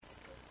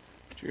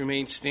to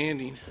remain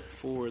standing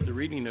for the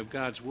reading of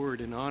God's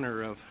Word in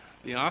honor of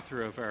the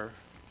author of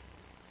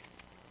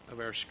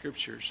our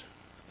scriptures.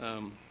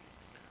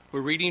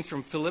 We're reading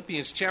from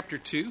Philippians chapter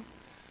 2,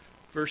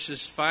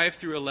 verses 5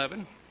 through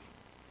 11.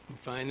 You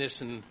find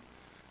this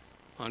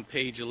on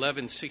page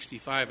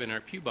 1165 in our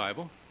Pew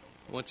Bible.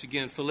 Once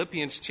again,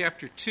 Philippians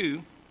chapter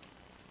 2,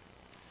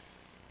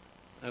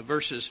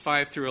 verses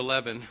 5 through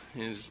 11,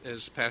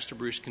 as Pastor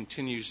Bruce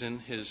continues in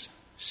his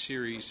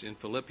series in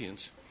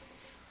Philippians.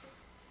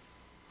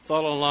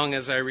 Follow along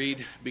as I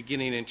read,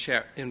 beginning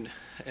in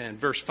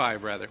verse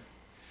 5, rather.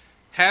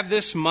 Have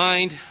this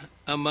mind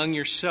among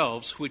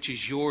yourselves, which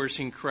is yours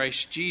in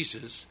Christ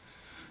Jesus,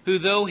 who,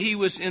 though he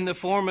was in the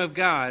form of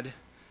God,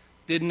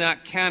 did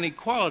not count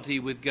equality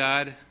with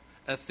God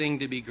a thing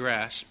to be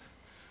grasped,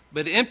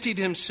 but emptied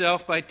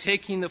himself by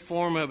taking the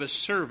form of a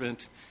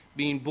servant,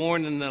 being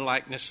born in the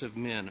likeness of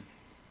men.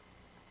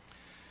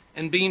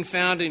 And being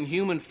found in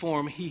human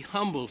form, he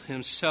humbled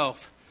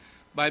himself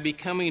by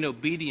becoming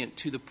obedient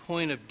to the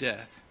point of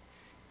death,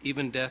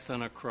 even death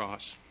on a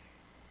cross.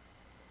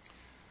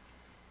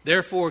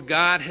 Therefore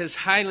God has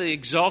highly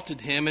exalted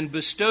him and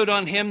bestowed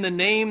on him the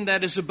name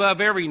that is above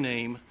every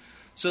name,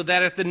 so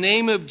that at the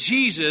name of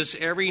Jesus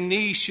every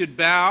knee should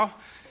bow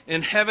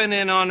in heaven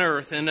and on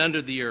earth and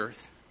under the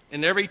earth,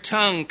 and every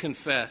tongue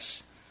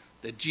confess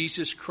that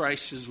Jesus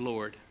Christ is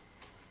Lord,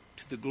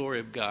 to the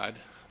glory of God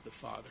the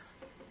Father.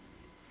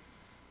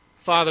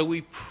 Father,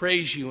 we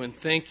praise you and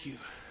thank you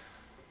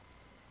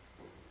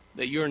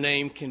that your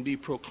name can be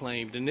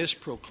proclaimed and is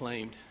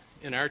proclaimed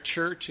in our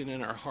church and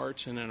in our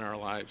hearts and in our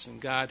lives.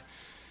 And God,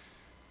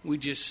 we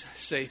just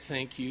say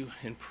thank you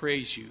and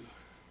praise you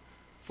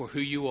for who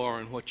you are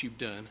and what you've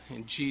done.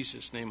 In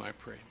Jesus' name I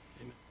pray.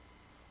 Amen.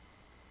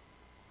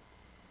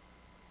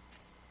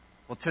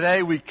 Well,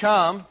 today we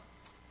come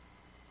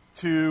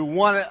to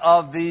one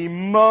of the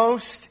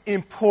most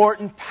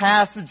important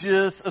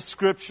passages of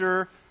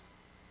Scripture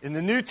in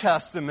the New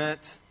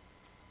Testament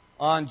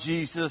on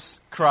Jesus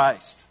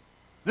Christ.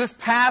 This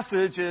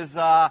passage is,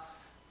 I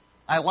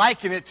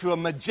liken it to a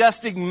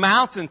majestic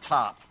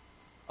mountaintop,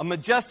 a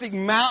majestic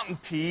mountain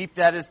peak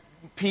that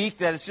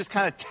is just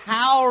kind of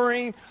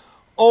towering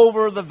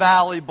over the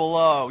valley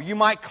below. You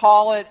might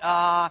call it,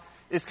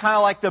 it's kind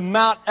of like the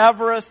Mount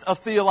Everest of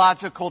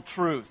theological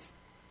truth.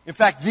 In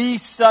fact,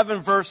 these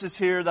 7 verses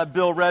here that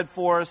Bill read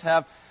for us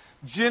have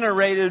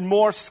generated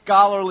more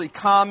scholarly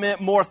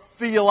comment, more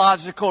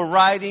theological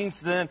writings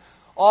than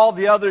all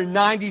the other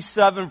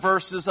 97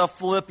 verses of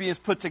Philippians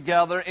put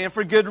together, and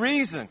for good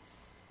reason.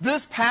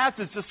 This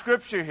passage of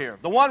Scripture here,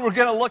 the one we're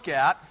going to look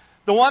at,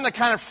 the one that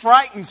kind of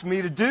frightens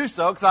me to do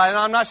so, because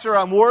I'm not sure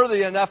I'm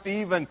worthy enough to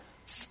even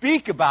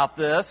speak about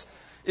this,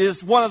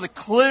 is one of the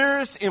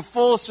clearest and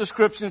fullest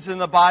descriptions in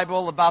the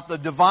Bible about the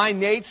divine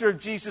nature of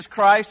Jesus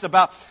Christ,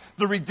 about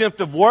the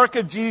redemptive work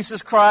of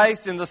Jesus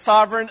Christ, and the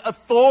sovereign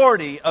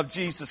authority of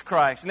Jesus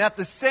Christ. And at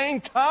the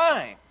same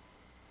time,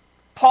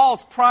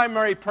 Paul's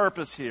primary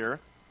purpose here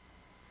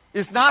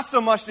is not so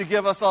much to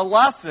give us a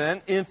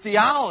lesson in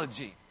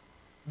theology,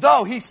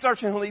 though he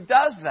certainly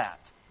does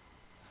that.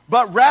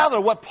 But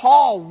rather, what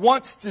Paul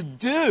wants to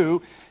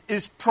do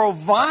is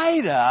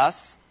provide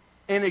us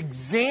an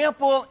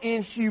example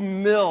in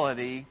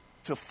humility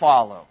to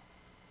follow.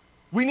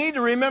 We need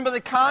to remember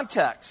the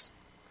context.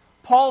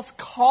 Paul's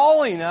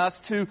calling us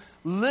to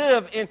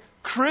live in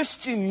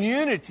Christian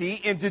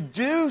unity and to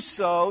do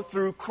so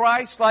through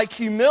Christ-like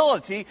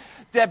humility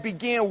that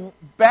began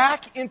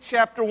back in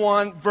chapter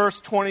 1,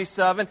 verse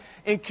 27,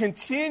 and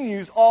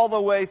continues all the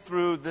way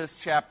through this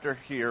chapter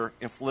here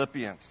in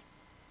Philippians.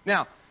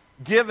 Now,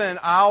 given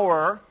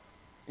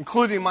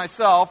including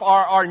myself,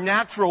 our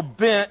natural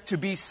bent to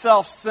be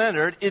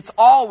self-centered, it's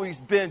always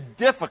been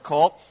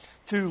difficult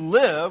to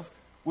live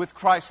with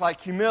Christ-like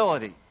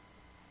humility.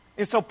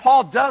 And so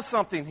Paul does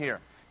something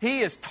here. He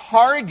is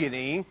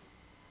targeting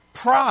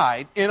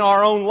pride in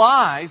our own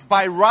lives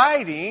by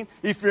writing,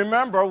 if you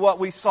remember what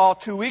we saw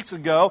 2 weeks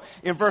ago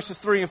in verses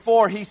 3 and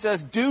 4, he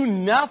says, do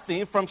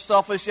nothing from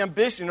selfish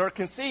ambition or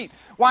conceit.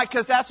 Why?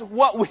 Because that's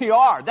what we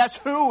are. That's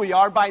who we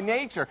are by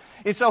nature.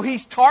 And so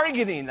he's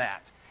targeting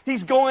that.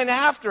 He's going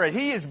after it.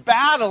 He is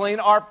battling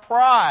our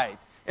pride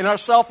and our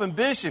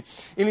self-ambition.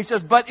 And he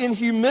says, but in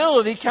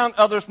humility count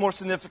others more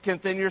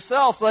significant than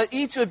yourself. Let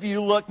each of you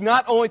look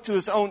not only to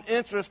his own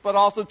interest, but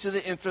also to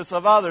the interests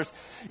of others.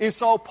 And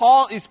so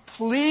Paul is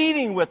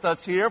pleading with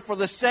us here for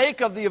the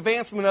sake of the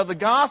advancement of the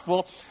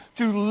gospel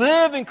to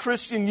live in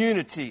Christian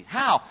unity.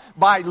 How?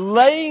 By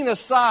laying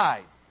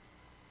aside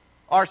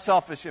our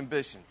selfish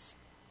ambitions,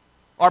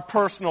 our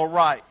personal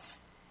rights,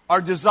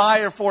 our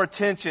desire for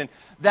attention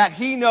that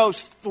he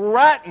knows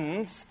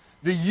threatens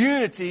the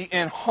unity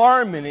and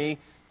harmony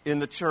in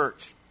the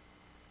church.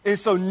 And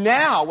so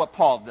now what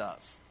Paul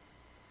does,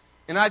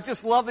 and I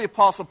just love the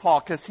Apostle Paul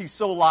because he's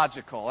so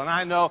logical. And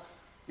I know,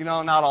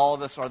 not all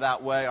of us are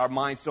that way. Our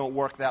minds don't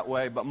work that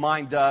way, but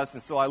mine does.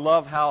 And so I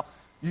love how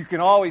You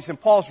can always, in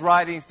Paul's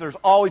writings, there's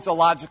always a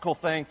logical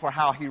thing for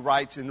how he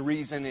writes and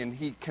reason, and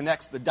he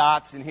connects the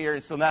dots in here,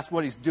 and so that's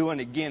what he's doing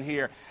again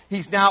here.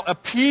 He's now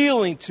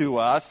appealing to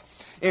us,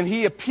 and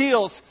he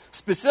appeals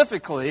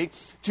specifically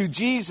to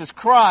Jesus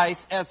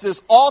Christ as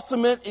this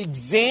ultimate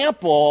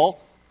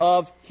example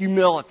of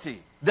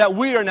humility that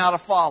we are now to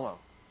follow.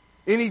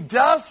 And he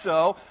does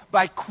so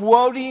by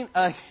quoting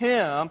a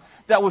hymn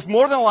that was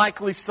more than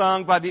likely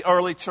sung by the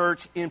early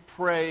church in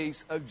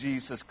praise of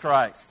Jesus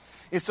Christ.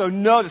 And so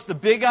notice the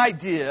big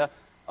idea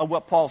of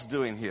what Paul's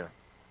doing here.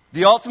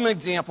 The ultimate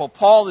example,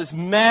 Paul is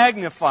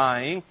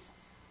magnifying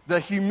the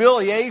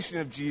humiliation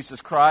of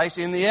Jesus Christ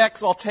and the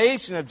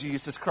exaltation of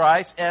Jesus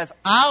Christ as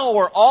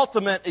our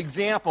ultimate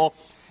example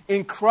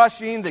in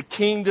crushing the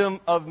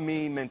kingdom of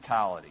me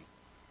mentality.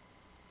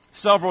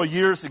 Several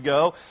years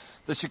ago,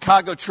 the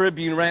Chicago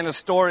Tribune ran a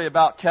story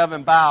about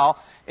Kevin Bowe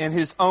and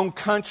his own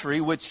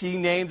country, which he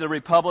named the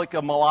Republic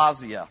of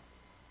Malaysia.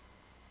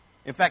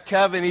 In fact,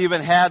 Kevin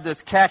even had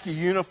this khaki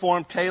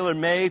uniform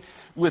tailor-made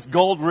with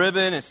gold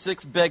ribbon and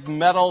 6 big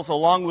medals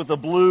along with a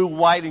blue,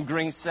 white, and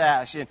green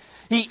sash. And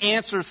he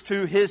answers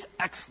to His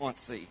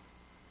Excellency.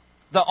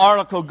 The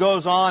article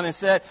goes on and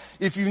said,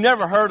 if you've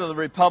never heard of the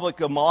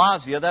Republic of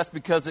Malaysia, that's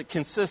because it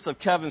consists of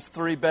Kevin's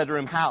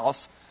 3-bedroom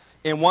house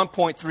and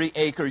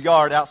 1.3-acre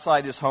yard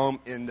outside his home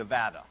in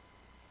Nevada.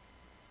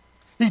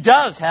 He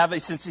does have a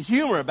sense of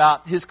humor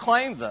about his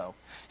claim, though.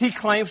 He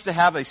claims to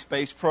have a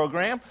space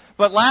program,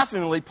 but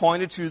laughingly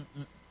pointed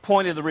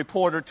the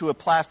reporter to a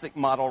plastic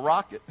model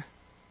rocket.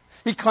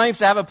 He claims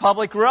to have a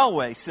public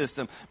railway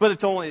system, but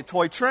it's only a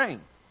toy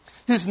train.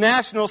 His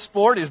national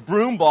sport is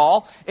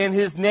broomball, and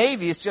his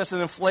Navy is just an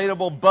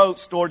inflatable boat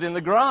stored in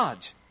the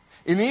garage.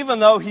 And even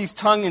though he's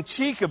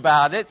tongue-in-cheek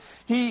about it,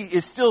 he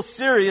is still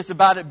serious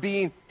about it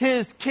being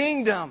his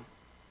kingdom.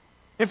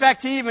 In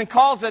fact, he even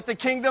calls it the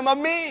kingdom of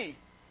me.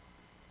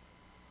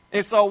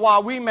 And so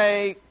while we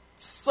may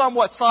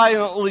somewhat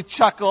silently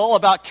chuckle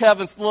about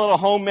Kevin's little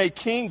homemade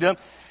kingdom,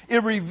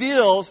 it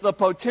reveals the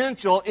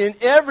potential in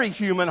every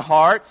human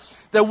heart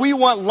that we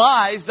want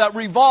lives that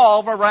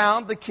revolve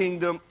around the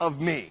kingdom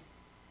of me.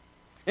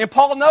 And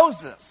Paul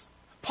knows this.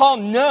 Paul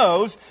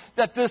knows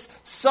that this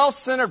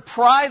self-centered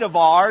pride of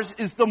ours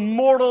is the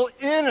mortal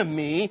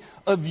enemy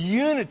of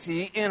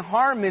unity and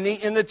harmony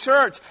in the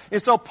church.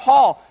 And so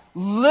Paul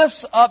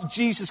lifts up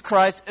Jesus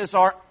Christ as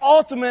our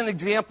ultimate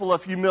example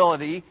of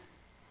humility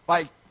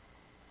by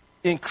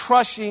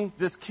crushing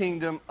this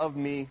kingdom of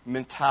me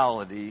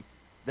mentality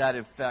that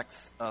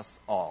infects us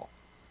all.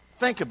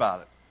 Think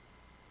about it.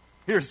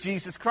 Here's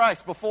Jesus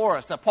Christ before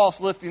us that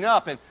Paul's lifting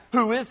up. And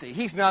who is he?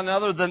 He's none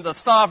other than the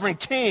sovereign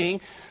king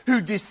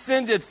who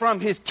descended from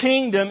his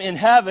kingdom in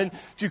heaven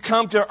to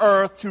come to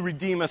earth to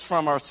redeem us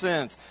from our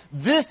sins.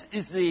 This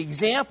is the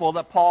example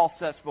that Paul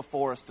sets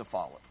before us to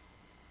follow.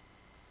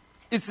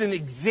 It's an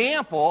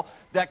example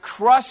that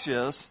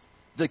crushes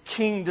the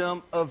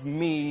kingdom of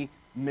me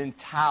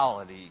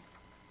mentality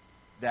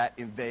that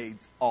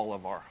invades all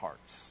of our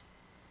hearts.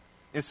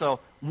 And so,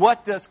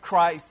 what does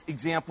Christ's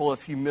example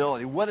of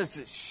humility, what does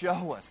it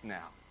show us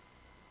now?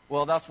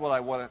 Well, that's what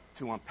I wanted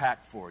to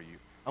unpack for you.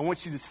 I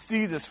want you to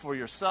see this for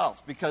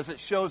yourselves because it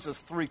shows us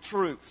 3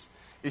 truths.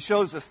 It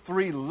shows us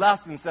 3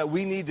 lessons that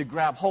we need to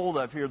grab hold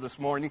of here this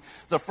morning.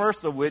 The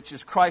first of which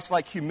is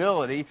Christ-like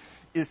humility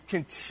is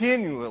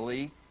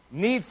continually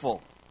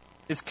needful.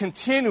 It's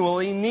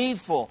continually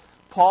needful.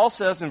 Paul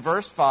says in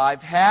verse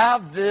 5,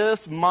 have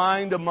this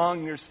mind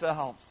among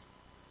yourselves,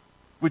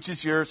 which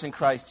is yours in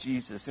Christ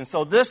Jesus. And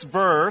so this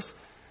verse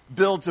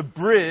builds a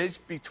bridge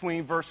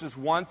between verses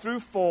 1 through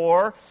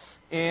 4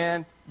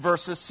 and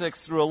verses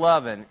 6 through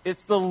 11.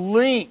 It's the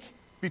link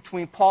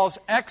between Paul's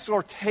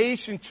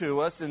exhortation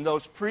to us in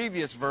those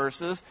previous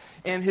verses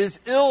and his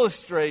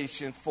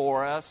illustration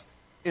for us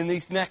in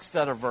these next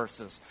set of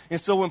verses. And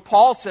so when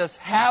Paul says,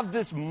 have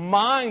this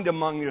mind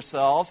among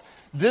yourselves,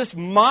 this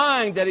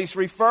mind that he's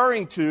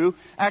referring to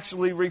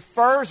actually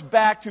refers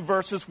back to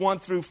verses 1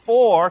 through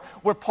 4,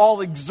 where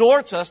Paul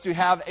exhorts us to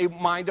have a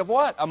mind of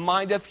what? A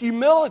mind of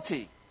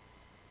humility.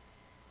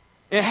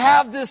 And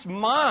have this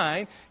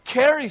mind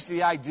carries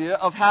the idea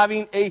of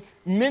having a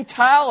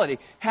mentality,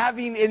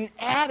 having an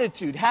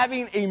attitude,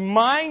 having a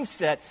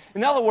mindset.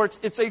 In other words,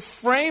 it's a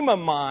frame of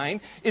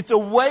mind. It's a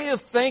way of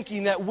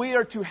thinking that we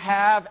are to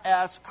have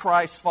as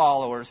Christ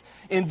followers.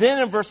 And then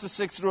in verses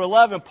 6 through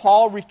 11,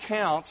 Paul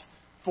recounts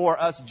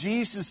for us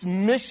Jesus'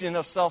 mission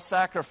of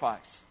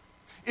self-sacrifice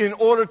in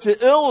order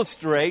to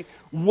illustrate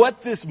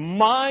what this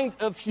mind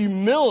of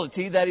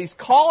humility that he's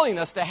calling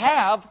us to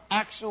have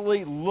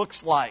actually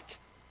looks like.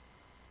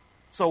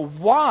 So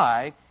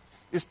why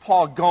is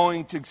Paul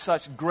going to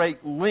such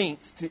great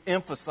lengths to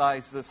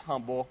emphasize this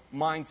humble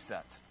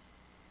mindset?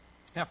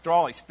 After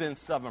all, he spends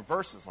 7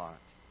 verses on it.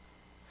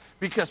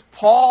 Because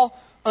Paul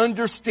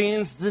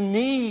understands the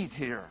need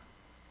here.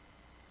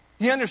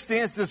 He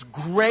understands this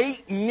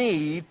great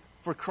need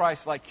for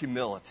Christ-like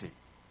humility.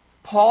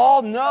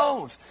 Paul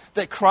knows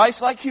that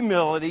Christ-like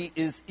humility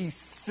is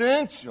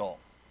essential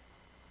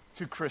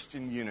to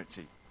Christian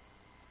unity.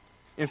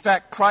 In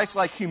fact,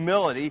 Christ-like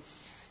humility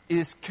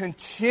is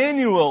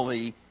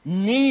continually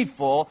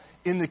needful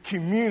in the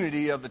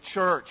community of the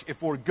church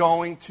if we're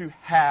going to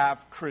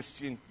have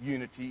Christian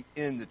unity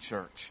in the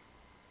church.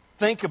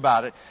 Think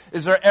about it.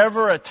 Is there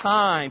ever a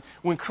time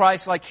when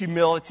Christ-like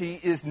humility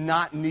is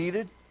not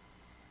needed?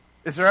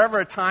 Is there ever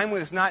a time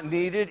when it's not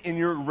needed in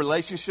your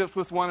relationships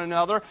with one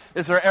another?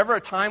 Is there ever a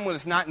time when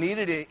it's not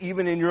needed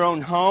even in your own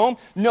home?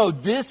 No,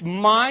 this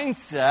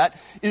mindset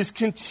is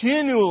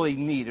continually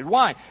needed.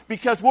 Why?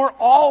 Because we're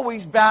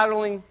always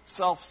battling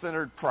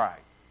self-centered pride.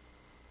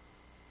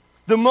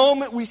 The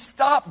moment we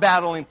stop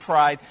battling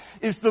pride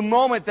is the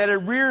moment that it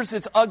rears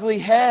its ugly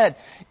head,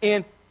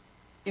 and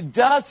it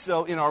does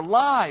so in our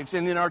lives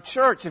and in our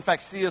church. In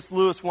fact, C.S.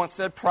 Lewis once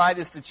said, pride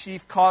is the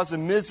chief cause of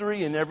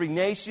misery in every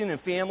nation and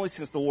family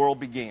since the world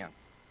began.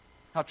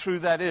 How true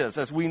that is.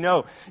 As we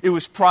know, it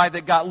was pride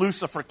that got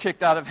Lucifer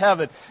kicked out of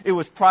heaven. It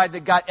was pride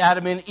that got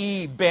Adam and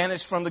Eve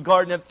banished from the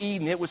Garden of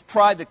Eden. It was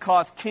pride that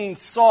caused King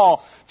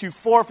Saul to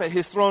forfeit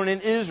his throne in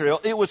Israel.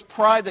 It was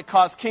pride that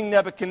caused King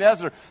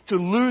Nebuchadnezzar to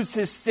lose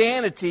his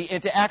sanity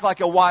and to act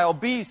like a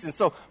wild beast. And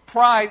so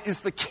pride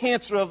is the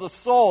cancer of the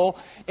soul,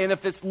 and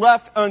if it's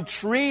left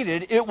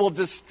untreated, it will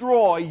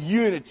destroy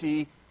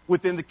unity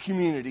within the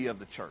community of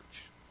the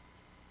church.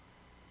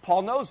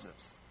 Paul knows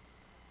this.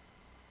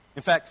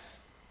 In fact,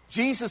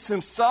 Jesus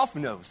himself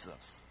knows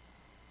this.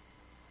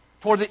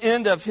 Toward the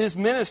end of his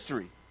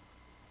ministry,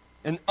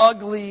 an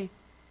ugly,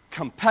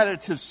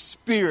 competitive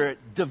spirit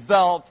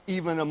developed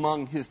even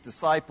among his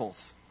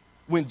disciples.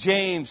 When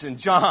James and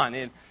John,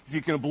 and if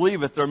you can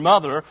believe it, their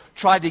mother,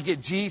 tried to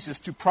get Jesus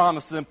to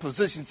promise them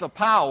positions of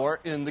power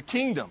in the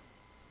kingdom.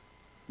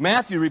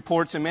 Matthew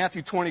reports in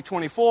Matthew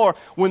 20:24,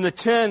 when the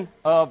 10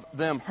 of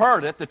them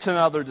heard it, the 10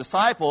 other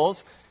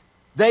disciples,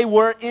 they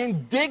were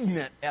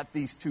indignant at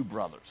these two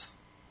brothers.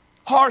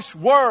 Harsh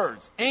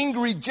words,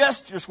 angry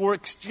gestures were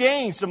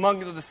exchanged among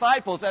the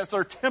disciples as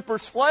their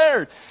tempers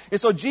flared.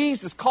 And so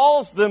Jesus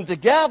calls them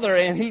together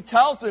and he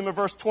tells them in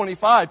verse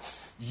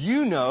 25,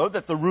 you know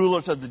that the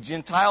rulers of the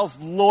Gentiles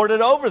lord it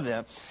over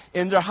them,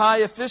 and their high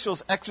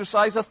officials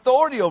exercise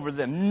authority over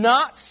them.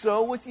 Not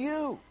so with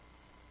you.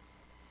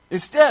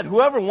 Instead,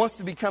 whoever wants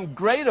to become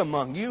great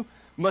among you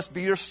must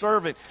be your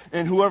servant,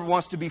 and whoever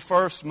wants to be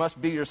first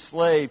must be your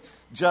slave,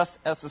 just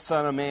as the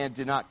Son of Man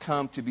did not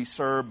come to be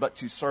served, but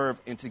to serve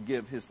and to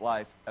give his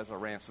life as a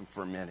ransom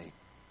for many.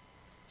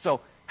 So,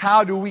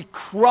 how do we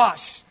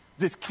crush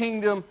this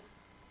kingdom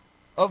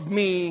of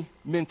me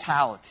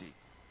mentality?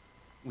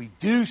 We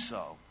do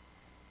so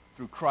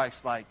through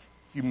Christ-like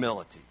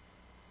humility.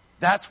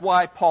 That's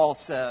why Paul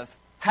says,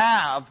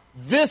 have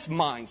this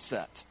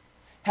mindset.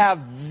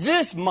 Have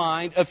this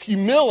mind of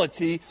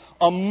humility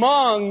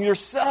among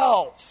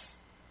yourselves.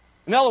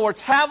 In other words,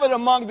 have it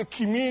among the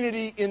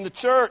community in the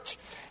church.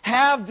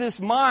 Have this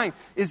mind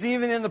is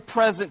even in the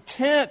present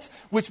tense,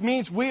 which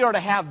means we are to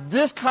have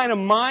this kind of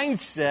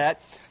mindset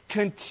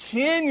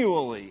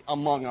continually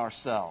among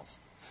ourselves.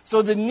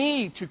 So the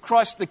need to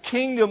crush the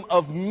kingdom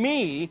of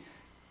me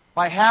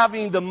by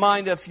having the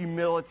mind of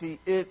humility,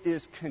 it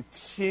is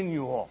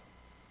continual.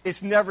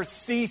 It's never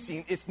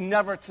ceasing. It's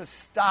never to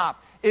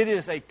stop. It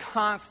is a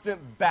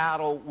constant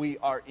battle we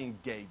are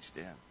engaged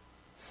in.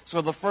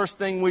 So the first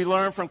thing we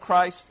learn from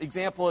Christ's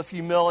example of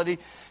humility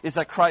is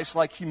that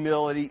Christ-like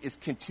humility is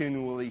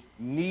continually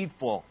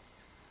needful.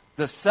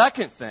 The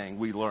second thing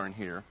we learn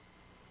here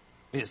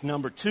is,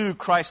 number two,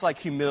 Christ-like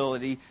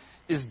humility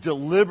is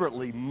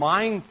deliberately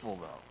mindful,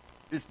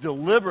 though. It's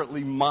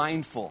deliberately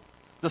mindful.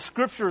 The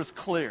Scripture is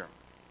clear.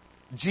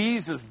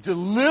 Jesus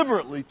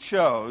deliberately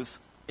chose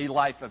a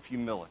life of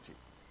humility.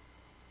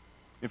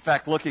 In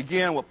fact, look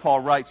again what Paul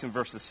writes in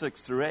verses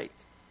 6 through 8.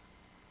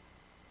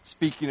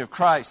 Speaking of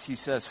Christ, he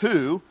says,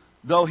 who,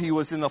 though he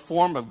was in the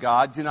form of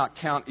God, did not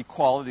count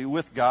equality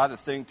with God a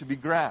thing to be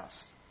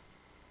grasped,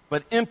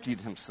 but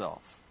emptied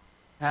himself.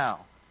 How?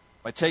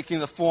 By taking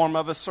the form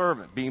of a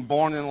servant, being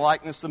born in the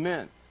likeness of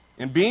men.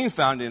 And being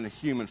found in a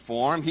human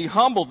form, he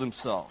humbled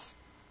himself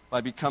by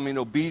becoming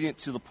obedient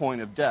to the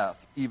point of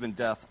death, even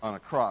death on a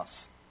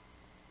cross.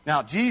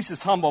 Now,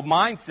 Jesus' humble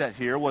mindset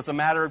here was a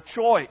matter of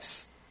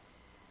choice.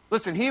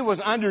 Listen, he was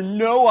under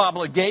no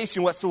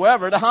obligation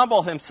whatsoever to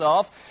humble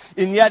himself,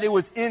 and yet it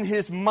was in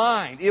his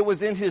mind, it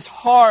was in his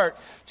heart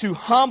to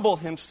humble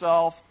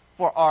himself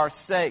for our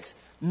sakes.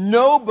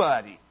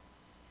 Nobody,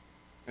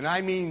 and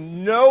I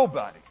mean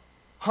nobody,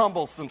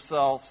 humbles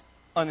themselves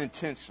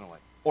unintentionally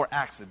or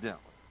accidentally.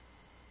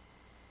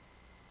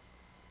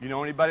 You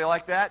know anybody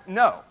like that?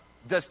 No,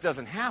 this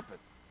doesn't happen.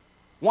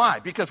 Why?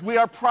 Because we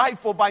are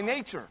prideful by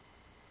nature.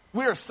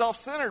 We are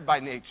self-centered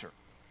by nature.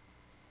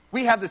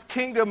 We have this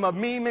kingdom of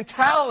me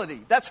mentality.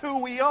 That's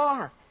who we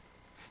are.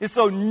 And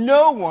so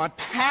no one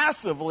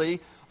passively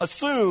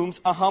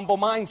assumes a humble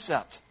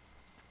mindset.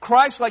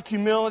 Christ-like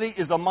humility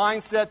is a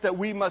mindset that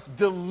we must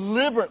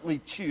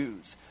deliberately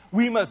choose.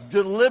 We must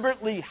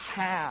deliberately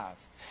have.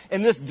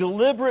 And this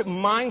deliberate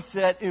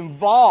mindset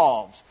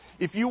involves,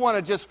 if you want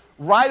to just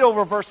write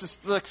over verses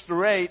 6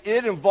 through 8,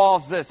 it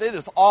involves this. It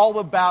is all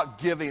about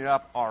giving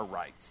up our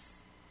rights.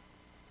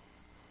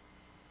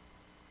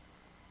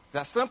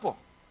 That's simple.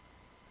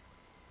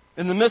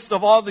 In the midst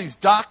of all these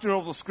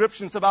doctrinal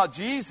descriptions about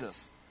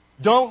Jesus,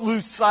 don't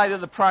lose sight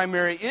of the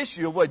primary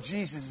issue of what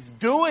Jesus is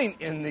doing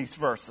in these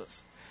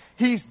verses.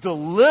 He's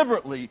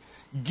deliberately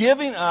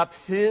giving up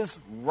his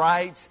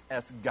rights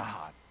as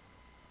God.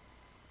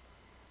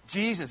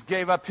 Jesus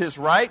gave up his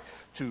right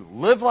to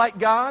live like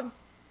God,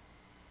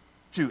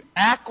 to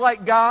act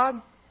like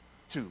God,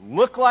 to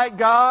look like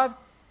God,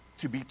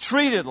 to be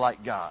treated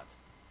like God.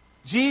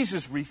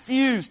 Jesus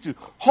refused to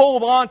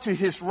hold on to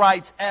his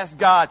rights as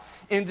God.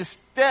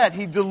 Instead,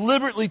 he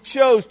deliberately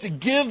chose to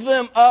give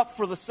them up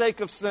for the sake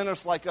of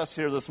sinners like us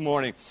here this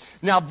morning.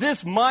 Now,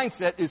 this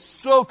mindset is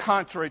so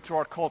contrary to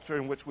our culture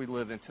in which we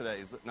live in today,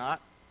 is it not?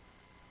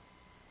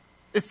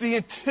 It's the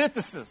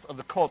antithesis of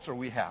the culture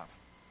we have.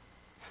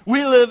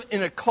 We live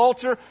in a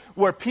culture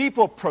where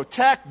people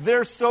protect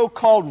their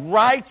so-called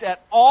rights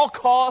at all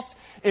costs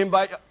and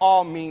by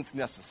all means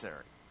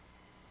necessary.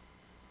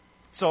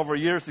 Several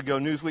years ago,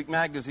 Newsweek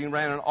magazine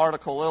ran an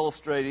article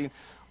illustrating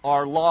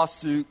our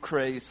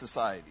lawsuit-crazed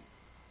society.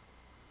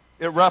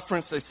 It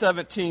referenced a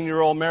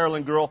 17-year-old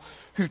Maryland girl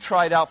who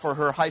tried out for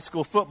her high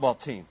school football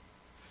team.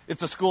 If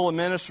the school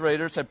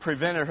administrators had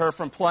prevented her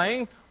from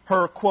playing,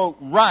 her, quote,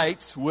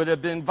 rights would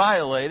have been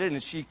violated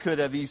and she could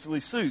have easily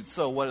sued.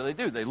 So what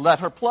do? They let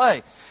her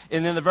play.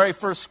 And in the very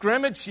first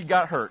scrimmage, she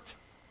got hurt.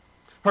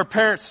 Her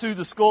parents sued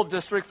the school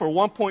district for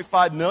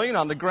 $1.5 million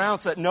on the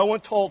grounds that no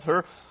one told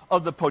her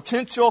of the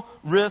potential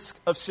risk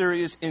of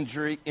serious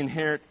injury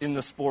inherent in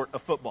the sport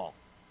of football.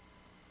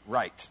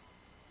 Right.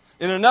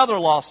 In another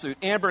lawsuit,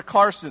 Amber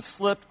Carson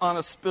slipped on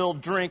a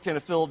spilled drink in a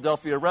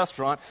Philadelphia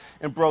restaurant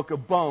and broke a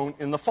bone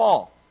in the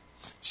fall.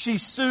 She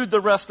sued the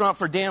restaurant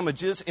for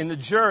damages, and the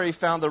jury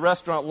found the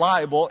restaurant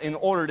liable and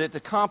ordered it to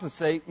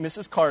compensate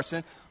Mrs.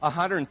 Carson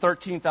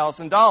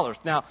 $113,000.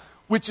 Now,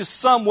 which is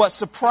somewhat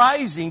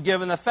surprising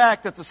given the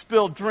fact that the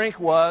spilled drink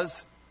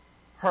was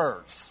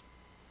hers,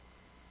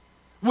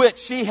 which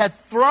she had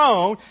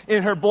thrown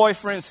in her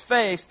boyfriend's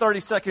face 30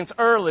 seconds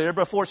earlier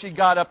before she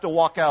got up to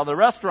walk out of the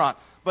restaurant.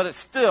 But it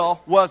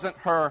still wasn't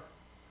her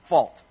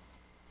fault.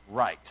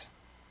 Right.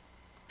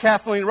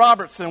 Kathleen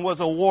Robertson was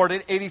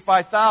awarded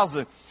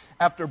 $85,000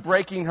 after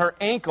breaking her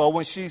ankle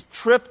when she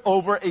tripped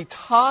over a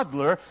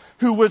toddler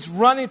who was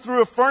running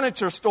through a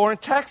furniture store in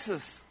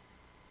Texas.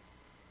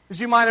 As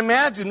you might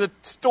imagine, the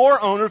store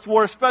owners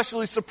were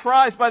especially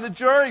surprised by the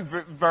jury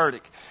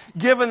verdict,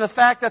 given the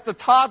fact that the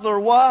toddler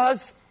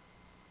was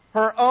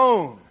her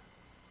own.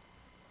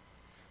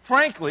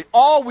 Frankly,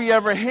 all we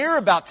ever hear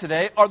about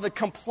today are the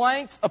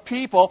complaints of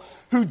people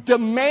who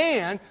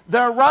demand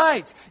their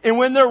rights. And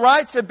when their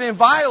rights have been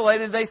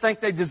violated, they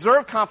think they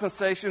deserve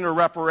compensation or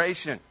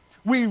reparation.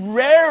 We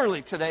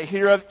rarely today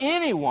hear of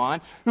anyone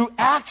who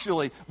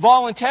actually,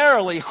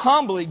 voluntarily,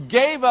 humbly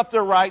gave up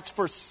their rights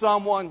for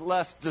someone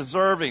less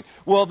deserving.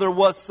 Well, there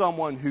was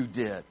someone who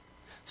did.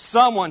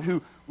 Someone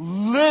who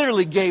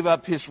literally gave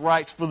up his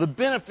rights for the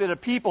benefit of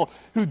people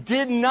who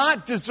did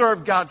not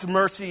deserve God's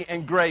mercy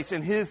and grace,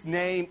 and his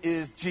name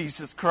is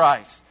Jesus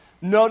Christ.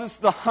 Notice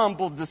the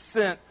humble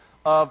descent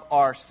of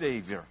our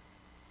Savior.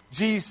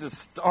 Jesus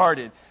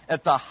started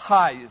at the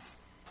highest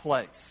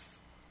place.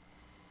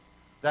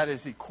 That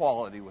is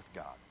equality with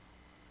God.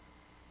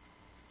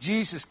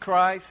 Jesus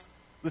Christ,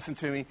 listen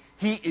to me,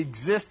 he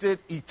existed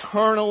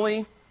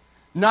eternally,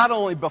 not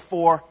only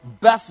before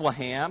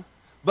Bethlehem,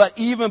 but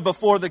even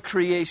before the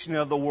creation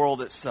of the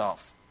world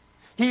itself.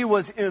 He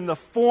was in the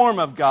form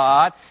of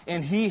God,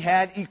 and he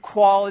had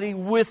equality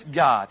with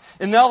God.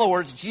 In other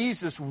words,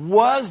 Jesus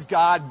was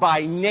God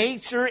by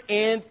nature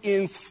and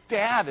in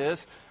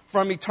status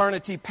from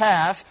eternity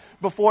past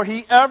before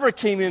he ever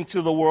came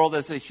into the world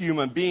as a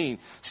human being.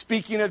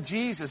 Speaking of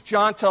Jesus,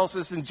 John tells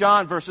us in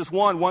John verses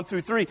 1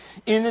 through 3,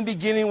 in the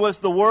beginning was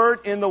the Word,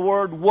 and the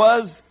Word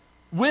was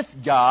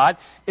with God,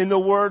 and the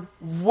Word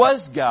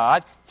was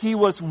God. He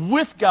was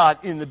with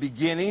God in the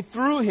beginning.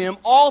 Through him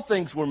all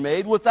things were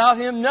made. Without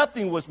him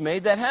nothing was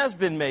made that has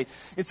been made.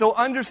 And so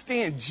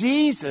understand,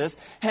 Jesus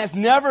has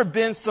never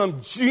been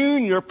some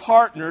junior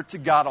partner to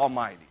God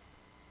Almighty,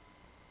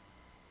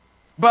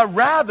 but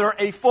rather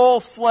a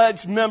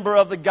full-fledged member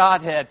of the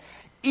Godhead,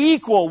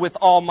 equal with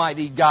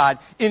Almighty God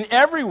in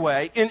every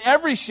way, in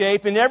every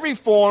shape, in every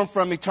form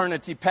from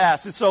eternity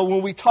past. And so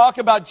when we talk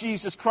about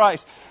Jesus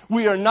Christ,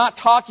 we are not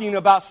talking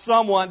about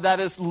someone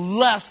that is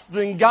less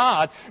than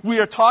God.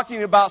 We are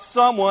talking about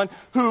someone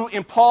who,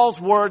 in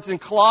Paul's words in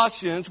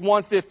Colossians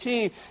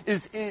 1:15,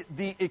 is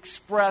the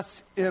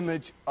express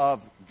image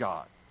of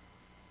God.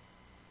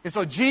 And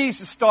so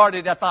Jesus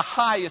started at the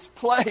highest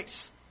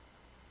place,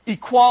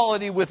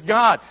 equality with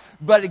God.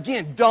 But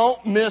again,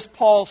 don't miss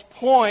Paul's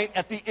point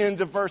at the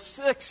end of verse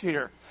 6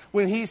 here,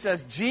 when he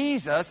says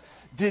Jesus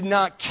did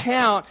not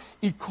count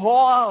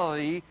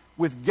equality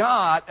with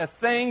God a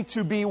thing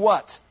to be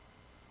what?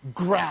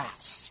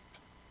 Grasped.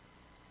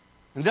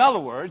 In other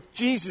words,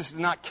 Jesus did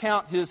not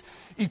count his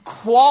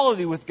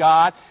equality with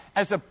God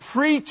as a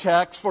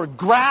pretext for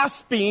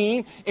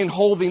grasping and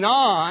holding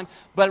on,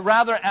 but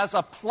rather as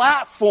a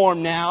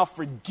platform now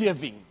for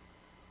giving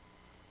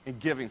and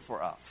giving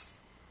for us.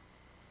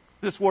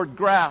 This word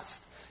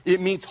grasp It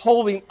means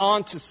holding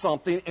on to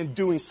something and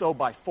doing so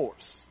by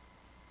force.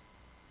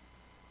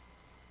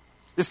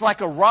 It's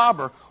like a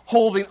robber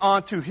holding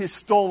on to his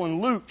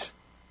stolen loot.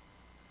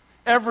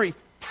 Every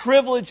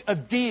privilege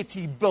of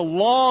deity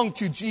belonged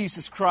to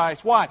Jesus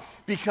Christ. Why?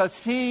 Because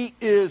he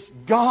is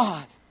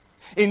God.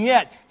 And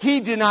yet, he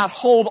did not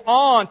hold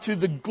on to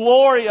the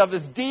glory of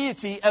his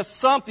deity as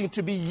something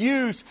to be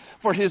used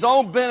for his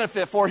own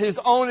benefit, for his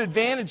own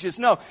advantages.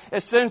 No,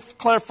 as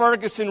Sinclair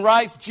Ferguson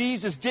writes,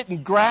 Jesus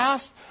didn't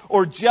grasp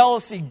or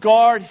jealously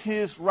guard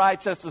his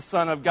rights as the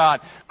Son of God.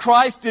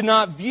 Christ did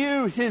not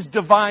view his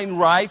divine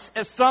rights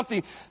as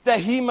something that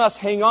he must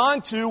hang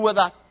on to with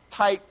a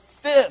tight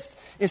fist.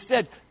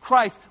 Instead,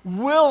 Christ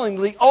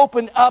willingly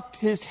opened up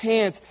his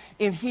hands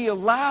and he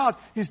allowed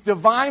his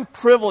divine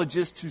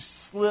privileges to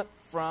slip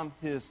from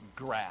his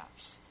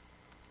grasp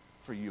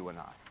for you and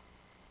I.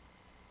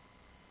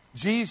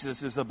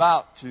 Jesus is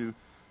about to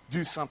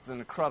do something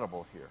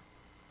incredible here.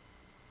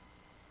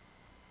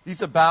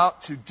 He's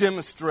about to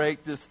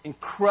demonstrate this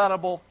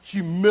incredible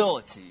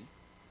humility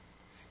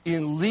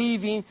in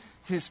leaving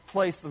his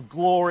place of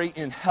glory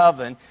in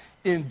heaven,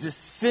 in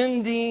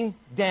descending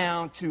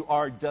down to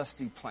our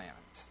dusty planet.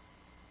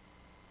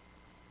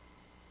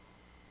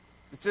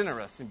 It's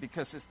interesting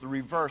because it's the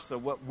reverse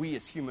of what we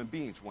as human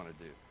beings want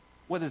to do.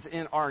 What is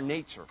in our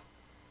nature.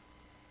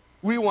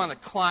 We want to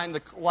climb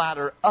the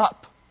ladder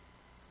up.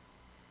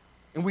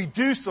 And we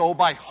do so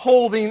by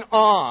holding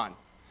on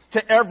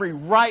to every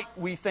right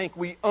we think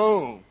we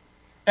own,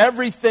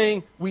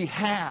 everything we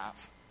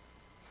have.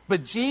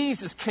 But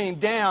Jesus came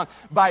down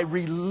by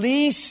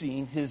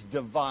releasing his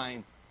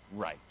divine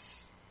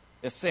rights.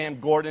 As Sam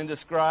Gordon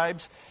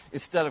describes,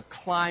 instead of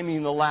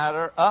climbing the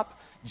ladder up,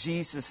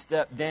 Jesus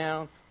stepped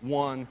down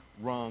one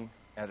rung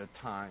at a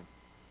time.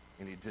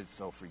 And he did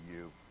so for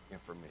you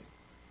and for me.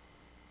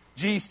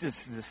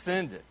 Jesus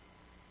descended.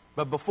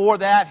 But before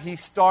that, he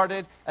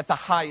started at the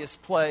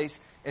highest place.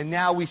 And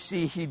now we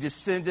see he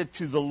descended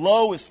to the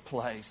lowest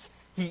place.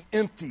 He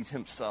emptied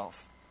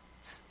himself.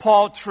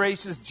 Paul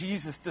traces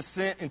Jesus'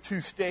 descent in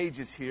two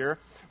stages here.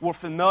 We're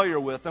familiar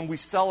with them. We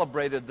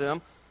celebrated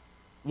them.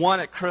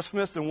 One at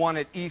Christmas and one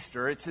at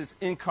Easter. It's his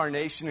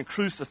incarnation and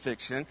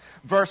crucifixion.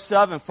 Verse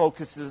 7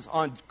 focuses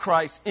on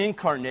Christ's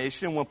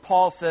incarnation when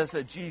Paul says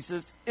that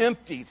Jesus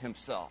emptied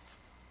himself.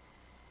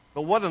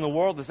 But what in the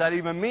world does that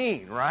even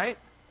mean, right?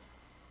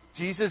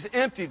 Jesus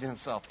emptied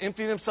himself.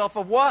 Emptied himself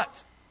of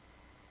what?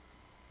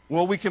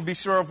 Well, we can be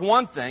sure of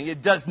one thing.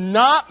 It does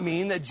not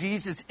mean that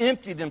Jesus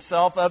emptied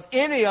himself of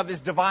any of his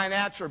divine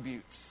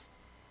attributes,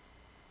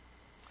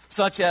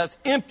 such as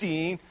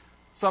emptying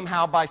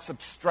somehow by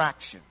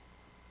subtraction.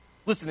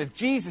 Listen, if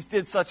Jesus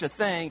did such a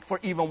thing for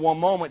even one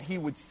moment, he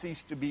would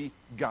cease to be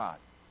God.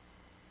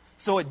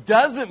 So it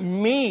doesn't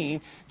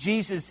mean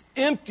Jesus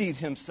emptied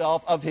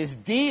himself of his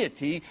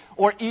deity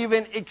or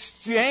even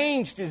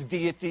exchanged his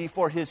deity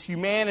for his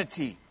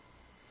humanity.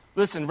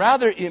 Listen,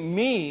 rather it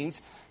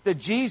means that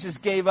Jesus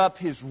gave up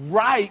his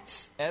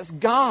rights as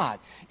God.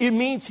 It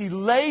means he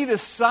laid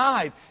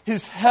aside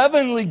his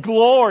heavenly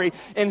glory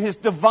and his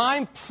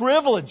divine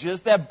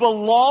privileges that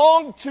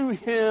belong to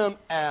him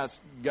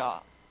as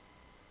God.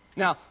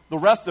 Now, the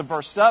rest of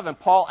verse 7,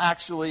 Paul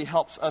actually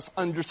helps us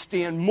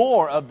understand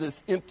more of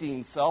this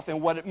emptying self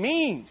and what it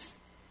means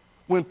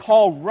when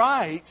Paul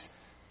writes,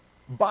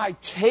 by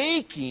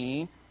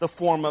taking the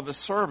form of a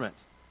servant,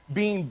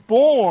 being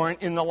born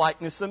in the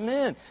likeness of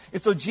men.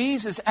 And so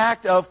Jesus'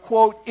 act of,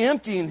 quote,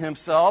 emptying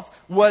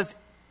himself was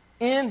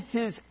in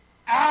his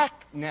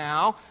act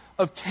now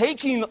of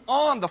taking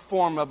on the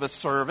form of a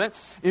servant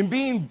and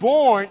being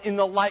born in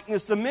the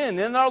likeness of men.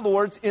 In other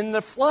words, in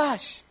the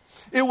flesh.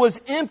 It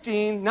was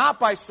emptying not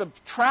by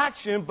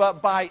subtraction,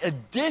 but by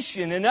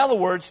addition. In other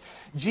words,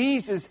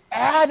 Jesus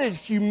added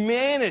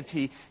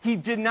humanity. He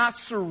did not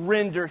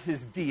surrender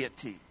his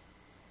deity.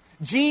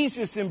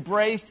 Jesus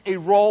embraced a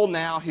role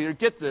now here,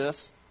 get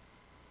this,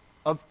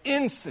 of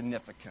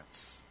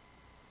insignificance.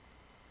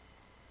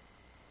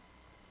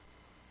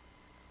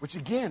 Which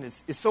again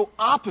is so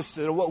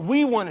opposite of what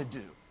we want to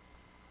do.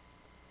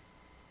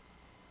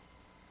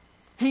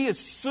 He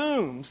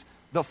assumes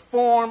the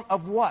form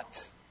of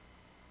what?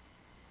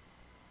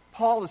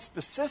 Paul is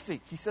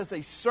specific. He says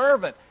a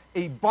servant,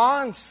 a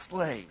bond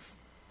slave,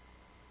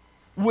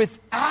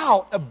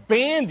 without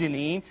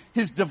abandoning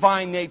his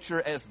divine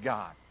nature as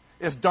God.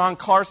 As Don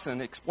Carson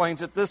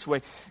explains it this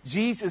way,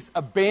 Jesus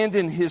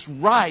abandoned his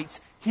rights.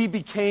 He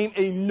became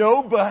a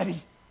nobody.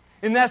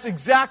 And that's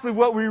exactly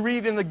what we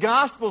read in the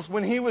Gospels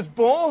when he was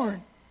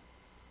born.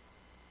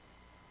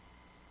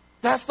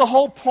 That's the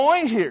whole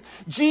point here.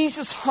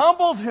 Jesus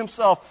humbled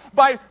himself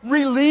by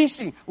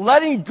releasing,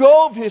 letting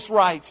go of his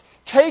rights,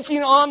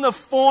 taking on the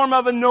form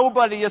of a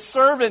nobody, a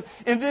servant,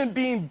 and then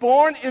being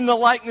born in the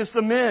likeness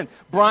of men.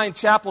 Brian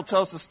Chappell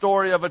tells the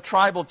story of a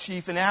tribal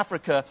chief in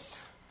Africa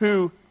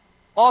who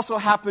also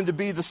happened to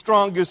be the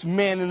strongest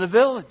man in the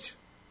village.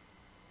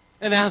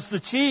 And as the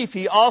chief,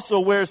 he also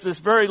wears this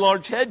very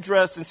large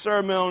headdress and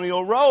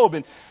ceremonial robe.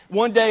 And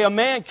one day a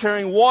man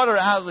carrying water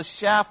out of the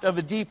shaft of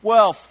a deep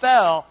well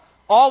fell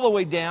all the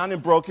way down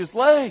and broke his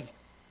leg.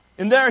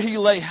 And there he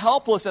lay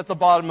helpless at the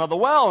bottom of the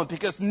well. And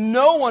because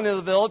no one in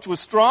the village was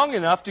strong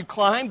enough to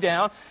climb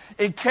down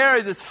and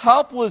carry this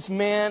helpless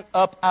man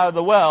up out of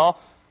the well,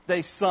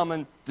 they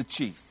summoned the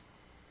chief.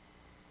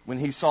 When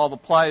he saw the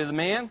plight of the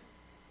man,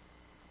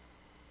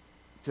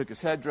 he took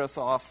his headdress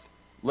off,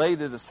 laid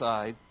it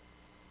aside,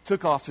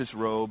 took off his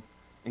robe,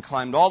 and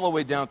climbed all the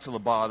way down to the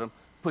bottom,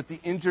 put the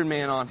injured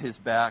man on his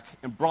back,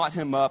 and brought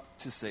him up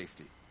to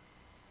safety.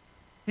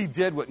 He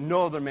did what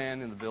no other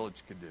man in the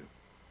village could do.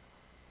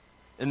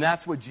 And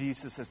that's what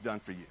Jesus has done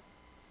for you.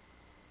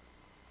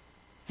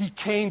 He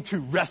came to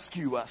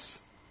rescue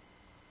us.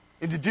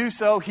 And to do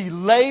so, he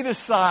laid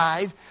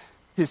aside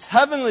his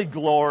heavenly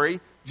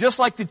glory, just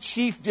like the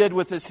chief did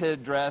with his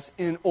headdress,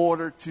 in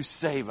order to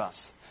save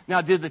us.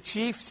 Now, did the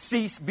chief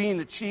cease being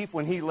the chief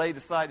when he laid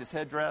aside his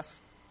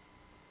headdress?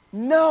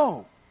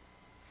 No.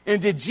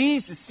 And did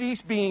Jesus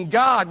cease being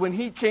God when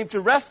he came to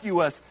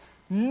rescue us?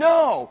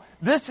 No.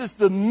 This is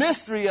the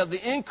mystery of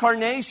the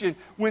incarnation,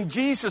 when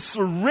Jesus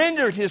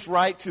surrendered his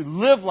right to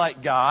live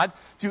like God,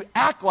 to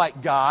act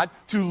like God,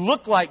 to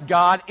look like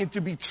God, and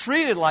to be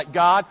treated like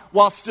God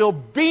while still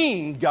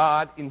being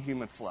God in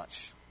human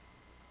flesh.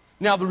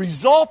 Now, the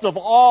result of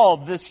all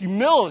this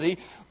humility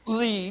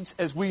leads,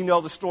 as we know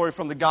the story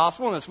from the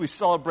gospel and as we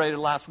celebrated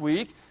last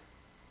week,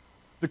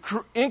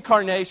 the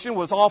incarnation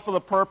was all for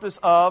the purpose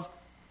of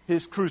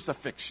his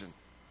crucifixion.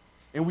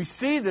 And we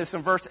see this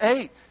in verse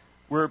 8,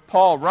 where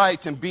Paul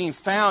writes, "And being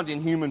found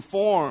in human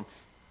form,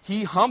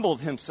 he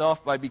humbled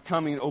himself by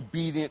becoming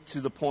obedient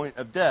to the point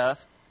of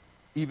death,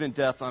 even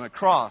death on a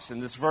cross."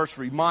 And this verse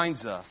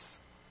reminds us,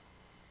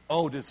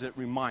 oh, does it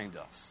remind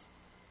us,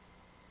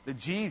 that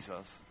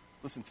Jesus,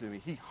 listen to me,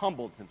 he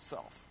humbled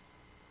himself.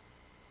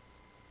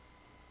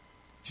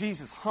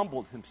 Jesus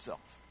humbled himself.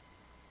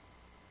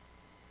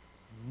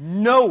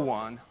 No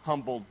one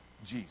humbled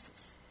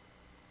Jesus.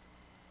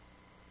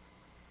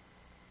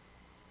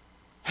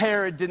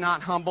 Herod did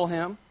not humble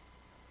him.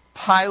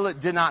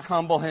 Pilate did not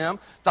humble him.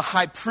 The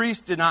high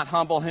priest did not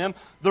humble him.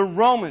 The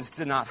Romans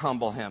did not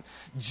humble him.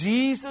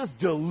 Jesus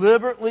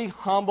deliberately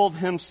humbled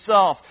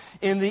himself.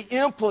 And the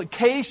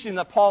implication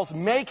that Paul's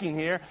making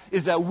here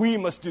is that we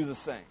must do the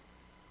same.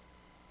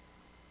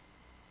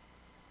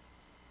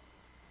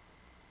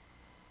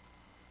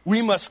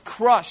 We must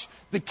crush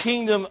the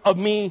kingdom of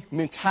me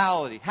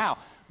mentality. How?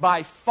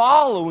 By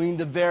following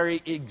the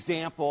very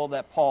example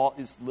that Paul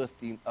is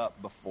lifting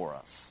up before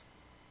us.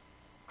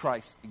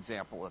 Christ's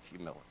example of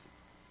humility.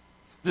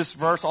 This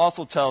verse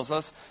also tells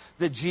us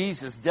that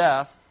Jesus'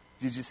 death,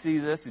 did you see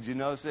this? Did you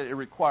notice it? It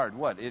required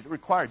what? It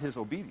required his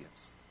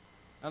obedience.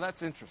 Now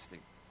that's interesting.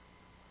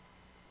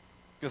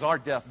 Because our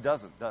death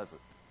doesn't, does it?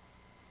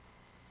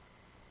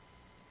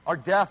 Our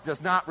death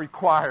does not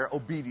require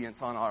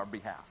obedience on our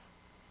behalf.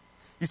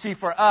 You see,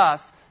 for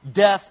us,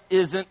 death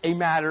isn't a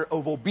matter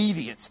of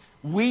obedience.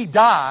 We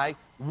die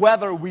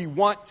whether we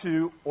want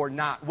to or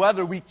not,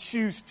 whether we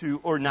choose to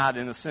or not,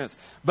 in a sense.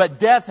 But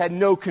death had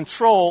no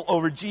control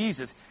over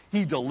Jesus.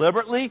 He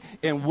deliberately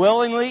and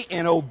willingly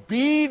and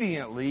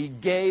obediently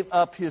gave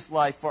up his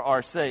life for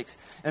our sakes.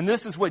 And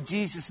this is what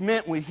Jesus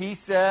meant when he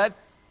said,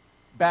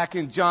 back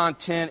in John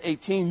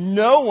 10:18,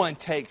 "No one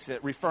takes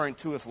it," referring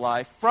to his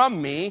life,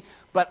 "from me,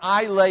 but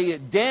I lay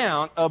it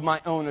down of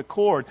my own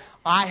accord."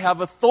 I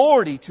have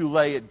authority to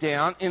lay it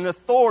down and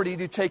authority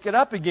to take it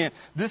up again.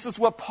 This is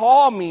what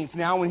Paul means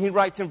now when he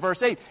writes in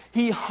verse 8.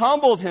 He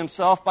humbled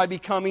himself by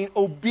becoming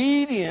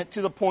obedient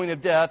to the point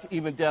of death,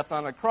 even death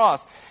on a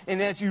cross.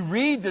 And as you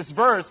read this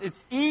verse,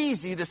 it's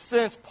easy to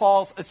sense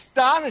Paul's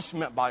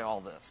astonishment by all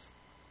this.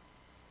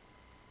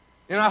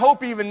 And I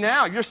hope even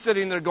now you're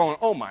sitting there going,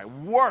 "Oh my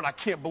word, I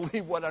can't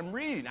believe what I'm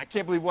reading. I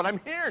can't believe what I'm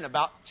hearing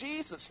about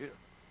Jesus here.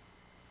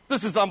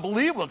 This is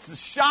unbelievable. This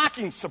is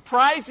shocking,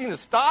 surprising,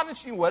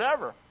 astonishing,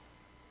 whatever."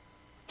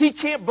 He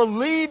can't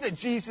believe that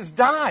Jesus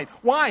died.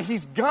 Why?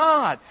 He's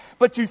God.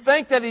 But to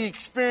think that he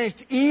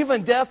experienced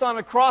even death on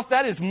a cross,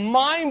 that is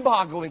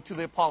mind-boggling to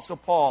the Apostle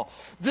Paul.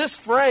 This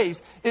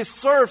phrase, it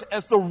serves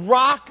as the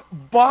rock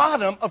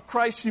bottom of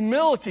Christ's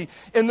humility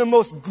and the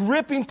most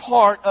gripping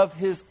part of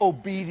his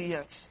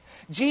obedience.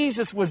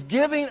 Jesus was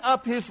giving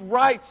up his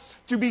right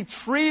to be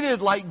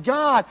treated like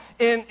God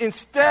and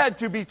instead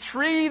to be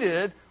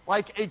treated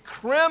like a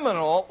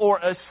criminal or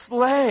a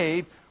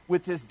slave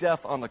with his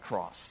death on the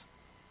cross.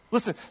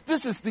 Listen,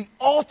 this is the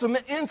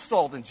ultimate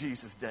insult in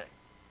Jesus' day.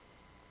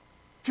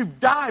 To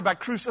die by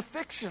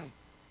crucifixion.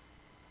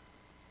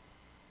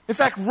 In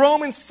fact,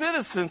 Roman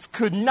citizens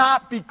could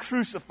not be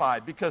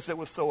crucified because it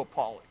was so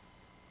appalling.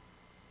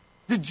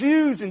 The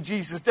Jews in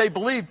Jesus' day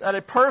believed that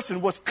a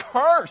person was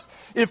cursed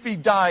if he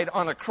died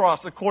on a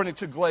cross, according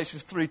to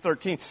Galatians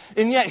 3:13.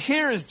 And yet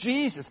here is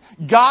Jesus,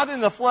 God in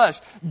the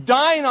flesh,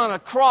 dying on a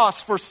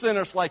cross for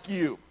sinners like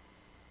you,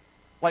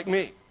 like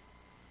me.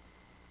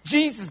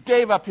 Jesus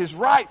gave up his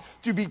right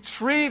to be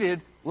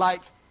treated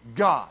like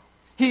God.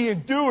 He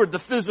endured the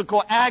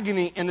physical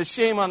agony and the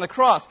shame on the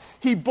cross.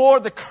 He bore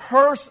the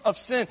curse of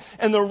sin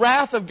and the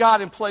wrath of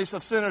God in place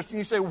of sinners. And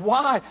you say,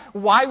 why?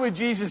 Why would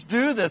Jesus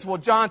do this? Well,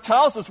 John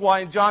tells us why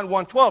in John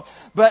 1:12.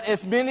 "But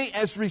as many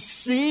as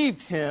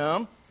received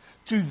him,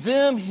 To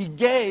them he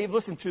gave,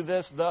 listen to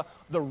this, the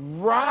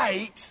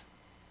right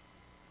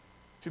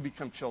to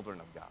become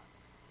children of God.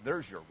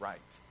 There's your right.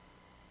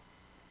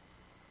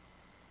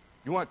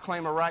 You want to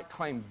claim a right?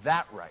 Claim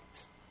that right.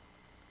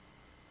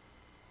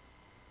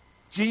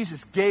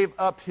 Jesus gave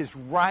up his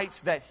rights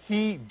that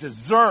he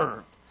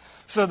deserved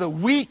so that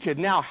we could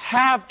now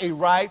have a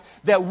right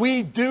that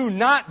we do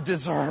not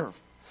deserve.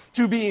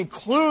 To be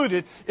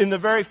included in the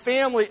very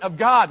family of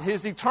God,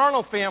 his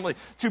eternal family.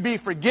 To be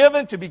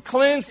forgiven, to be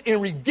cleansed,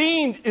 and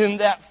redeemed in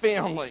that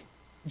family.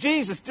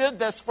 Jesus did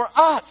this for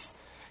us.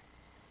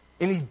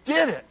 And he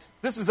did it.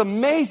 This is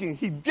amazing.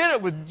 He did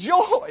it with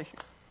joy.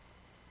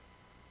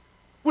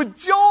 With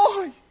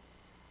joy.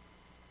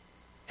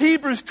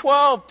 Hebrews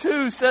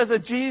 12:2 says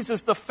that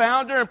Jesus, the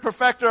founder and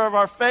perfecter of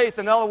our faith,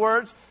 in other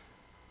words,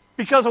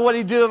 because of what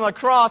he did on the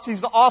cross,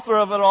 he's the author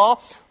of it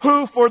all,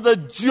 who for the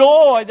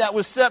joy that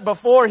was set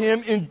before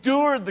him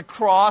endured the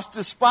cross,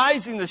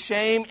 despising the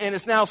shame, and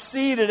is now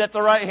seated at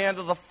the right hand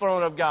of the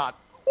throne of God.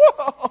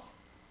 Whoa!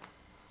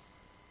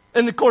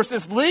 And of course,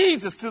 this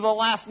leads us to the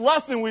last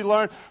lesson we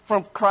learned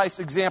from Christ's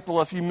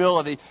example of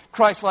humility.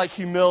 Christ-like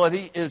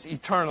humility is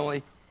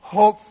eternally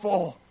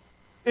hopeful.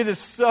 It is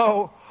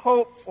so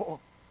hopeful.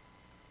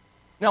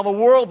 Now, the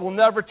world will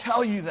never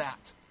tell you that.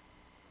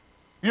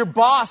 Your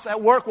boss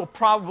at work will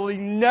probably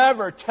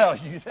never tell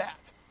you that.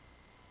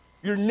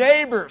 Your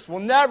neighbors will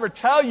never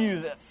tell you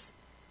this.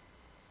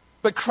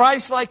 But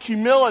Christ-like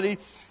humility,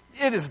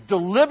 it is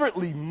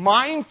deliberately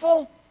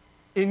mindful.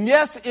 And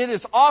yes, it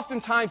is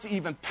oftentimes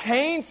even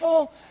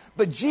painful.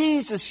 But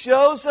Jesus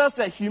shows us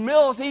that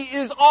humility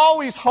is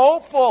always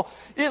hopeful.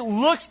 It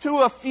looks to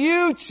a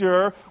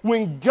future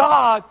when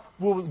God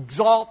will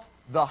exalt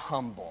the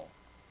humble.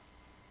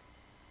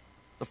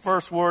 The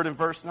first word in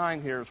verse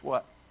 9 here is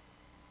what?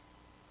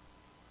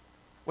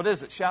 What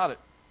is it? Shout it.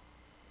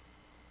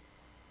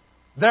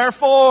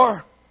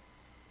 Therefore.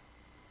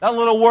 That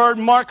little word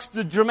marks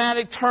the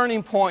dramatic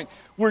turning point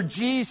where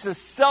Jesus'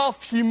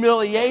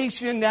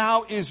 self-humiliation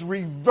now is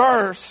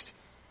reversed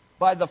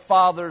by the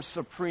Father's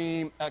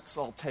supreme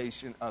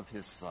exaltation of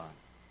his Son.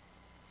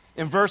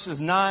 In verses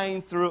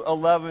 9 through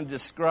 11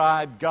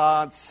 describe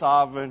God's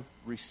sovereign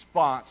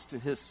response to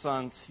his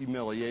Son's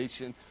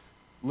humiliation.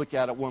 Look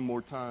at it one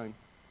more time.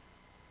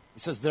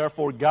 It says,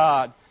 therefore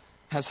God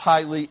has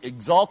highly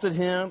exalted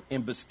him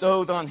and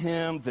bestowed on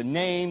him the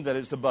name that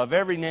is above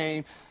every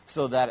name,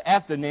 so that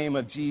at the name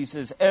of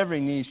Jesus every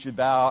knee should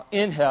bow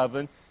in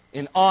heaven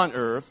and on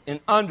earth and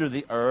under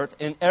the earth,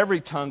 and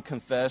every tongue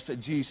confess that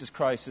Jesus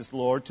Christ is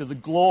Lord, to the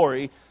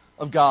glory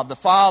of God the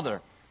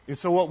Father. And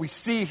so what we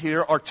see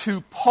here are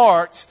two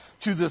parts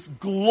to this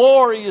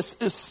glorious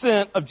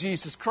ascent of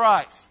Jesus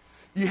Christ.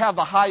 You have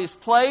the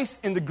highest place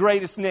and the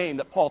greatest name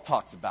that Paul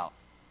talks about.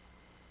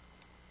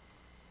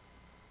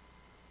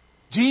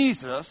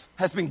 Jesus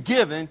has been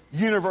given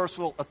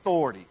universal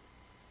authority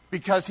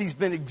because he's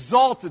been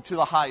exalted to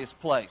the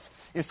highest place.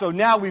 And so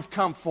now we've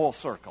come full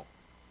circle.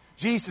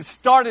 Jesus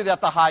started at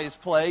the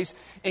highest place,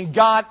 and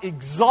God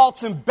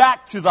exalts him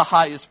back to the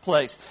highest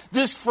place.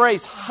 This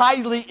phrase,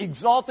 highly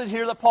exalted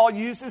here that Paul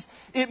uses,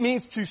 it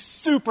means to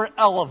super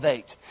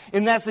elevate.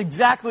 And that's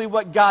exactly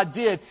what God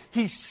did.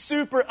 He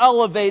super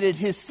elevated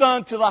his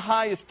Son to the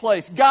highest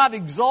place. God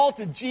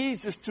exalted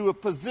Jesus to a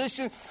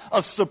position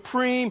of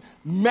supreme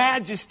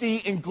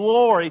majesty and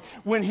glory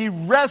when he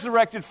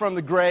resurrected from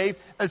the grave,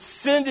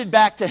 ascended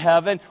back to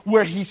heaven,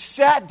 where he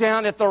sat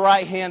down at the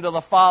right hand of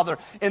the Father.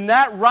 And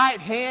that right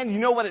hand, you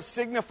know what it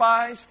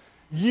signifies?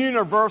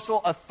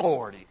 Universal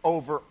authority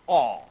over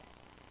all.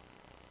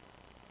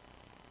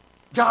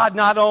 God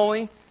not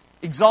only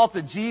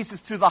exalted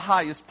Jesus to the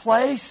highest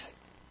place,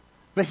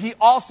 but he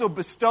also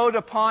bestowed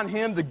upon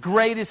him the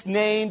greatest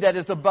name that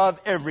is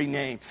above every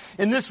name.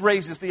 And this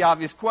raises the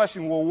obvious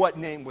question, well, what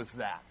name was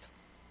that?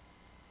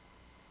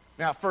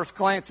 Now, at first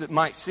glance, it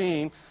might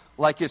seem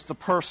like it's the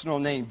personal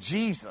name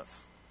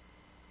Jesus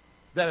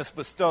that is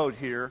bestowed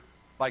here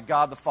by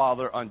God the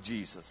Father on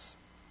Jesus.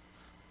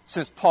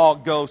 Since Paul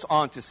goes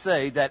on to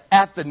say that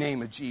at the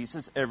name of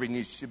Jesus, every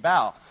knee should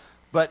bow.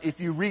 But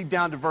if you read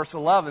down to verse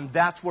 11,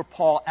 that's where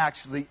Paul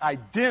actually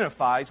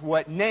identifies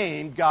what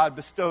name God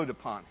bestowed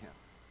upon him.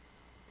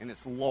 And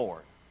it's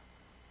Lord.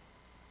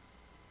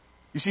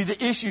 You see,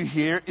 the issue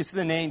here is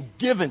the name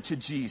given to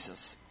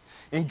Jesus.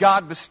 And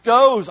God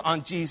bestows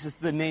on Jesus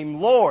the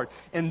name Lord.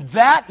 And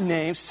that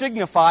name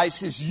signifies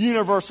his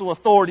universal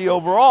authority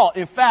over all.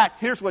 In fact,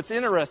 here's what's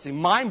interesting,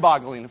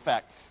 mind-boggling in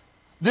fact.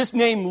 This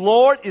name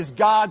Lord is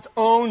God's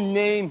own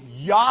name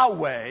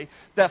Yahweh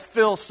that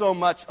fills so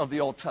much of the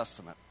Old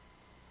Testament.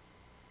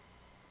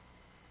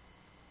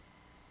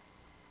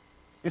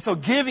 And so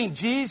giving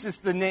Jesus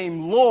the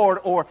name Lord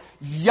or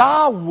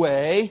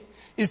Yahweh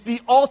is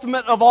the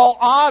ultimate of all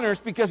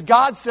honors, because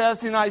God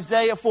says in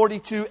Isaiah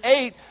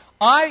 42:8,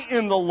 I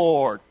am the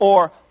Lord,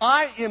 or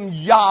I am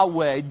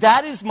Yahweh.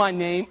 That is my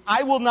name.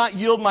 I will not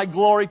yield my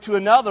glory to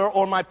another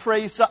or my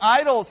praise to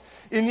idols.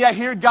 And yet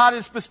here God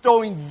is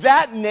bestowing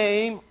that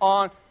name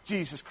on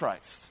Jesus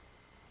Christ.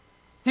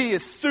 He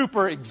is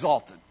super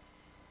exalted.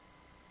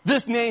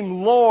 This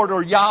name, Lord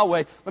or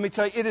Yahweh, let me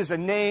tell you, it is a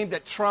name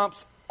that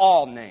trumps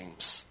all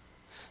names.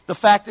 The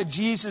fact that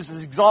Jesus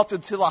is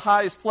exalted to the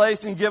highest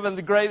place and given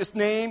the greatest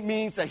name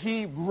means that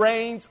he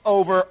reigns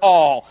over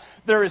all.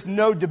 There is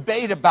no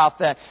debate about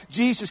that.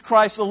 Jesus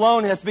Christ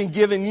alone has been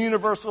given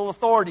universal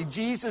authority.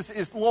 Jesus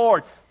is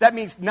Lord. That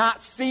means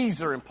not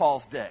Caesar in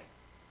Paul's day.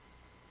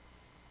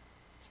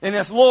 And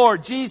as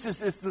Lord,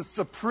 Jesus is the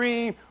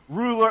supreme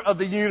ruler of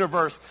the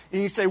universe.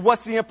 And you say,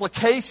 what's the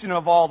implication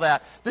of all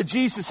that? That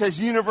Jesus has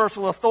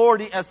universal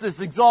authority as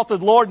this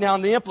exalted Lord now.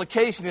 And the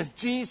implication is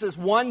Jesus,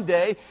 one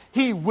day,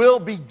 he will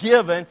be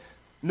given,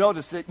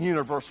 notice it,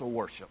 universal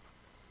worship.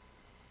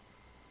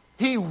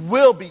 He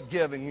will be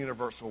given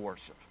universal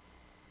worship.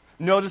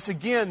 Notice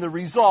again the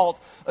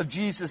result of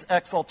Jesus'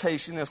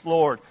 exaltation as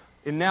Lord.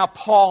 And now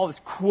Paul is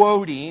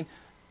quoting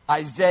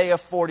Isaiah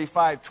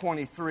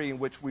 45:23, in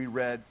which we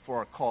read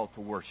for a call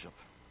to worship.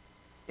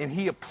 And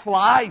he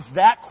applies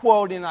that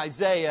quote in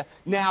Isaiah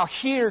now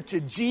here to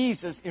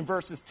Jesus in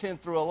verses 10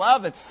 through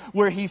 11,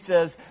 where he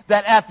says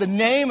that at the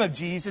name of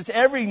Jesus,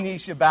 every knee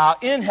shall bow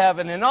in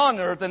heaven and on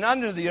earth and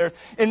under the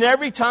earth, and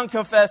every tongue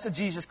confess that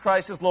Jesus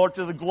Christ is Lord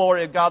to the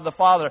glory of God the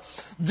Father.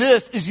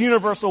 This is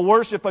universal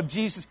worship of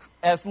Jesus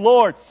as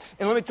Lord.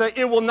 And let me tell you,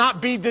 it will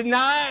not be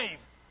denied.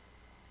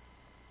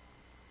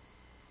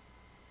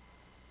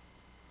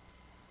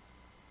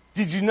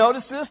 Did you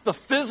notice this? The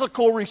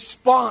physical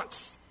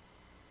response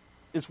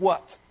is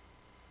what?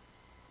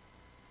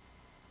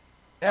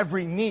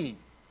 Every knee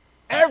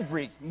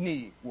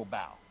will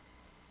bow.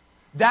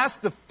 That's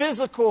the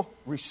physical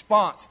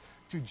response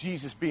to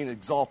Jesus being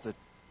exalted.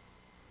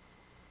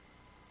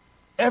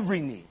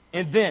 Every knee.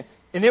 And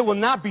it will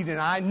not be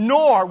denied,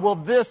 nor will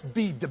this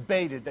be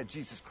debated that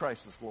Jesus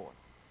Christ is Lord.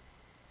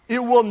 It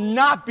will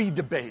not be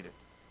debated.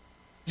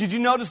 Did you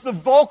notice the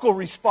vocal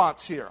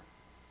response here?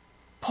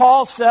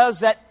 Paul says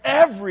that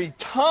every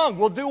tongue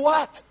will do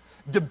what?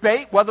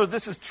 Debate whether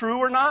this is true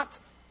or not?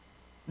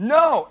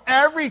 No,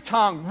 every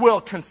tongue will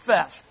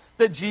confess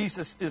that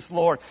Jesus is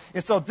Lord.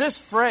 And so this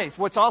phrase,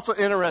 what's also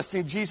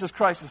interesting, Jesus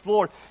Christ is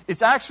Lord,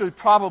 it's actually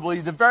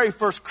probably the very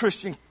first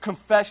Christian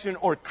confession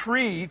or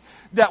creed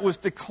that was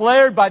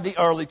declared by the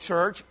early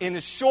church and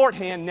is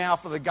shorthand now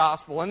for the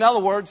gospel. In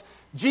other words,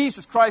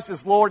 Jesus Christ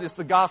is Lord is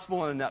the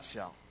gospel in a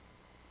nutshell.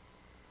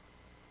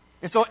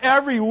 And so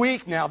every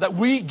week now that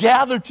we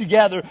gather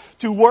together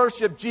to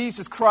worship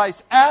Jesus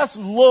Christ as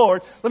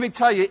Lord, let me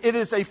tell you, it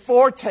is a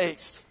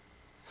foretaste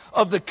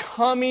of the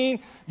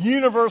coming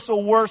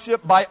universal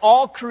worship by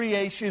all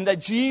creation that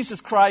Jesus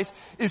Christ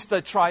is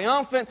the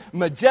triumphant,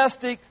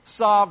 majestic,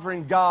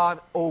 sovereign God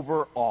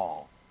over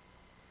all.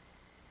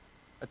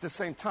 At the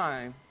same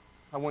time,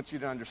 I want you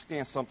to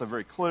understand something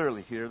very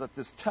clearly here, that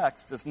this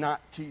text does not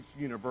teach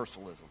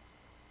universalism.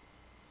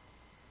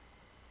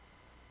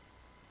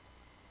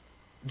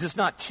 Does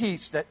not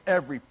teach that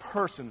every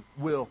person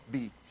will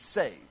be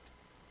saved.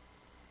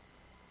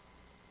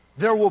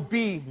 There will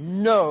be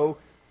no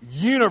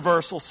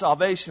universal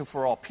salvation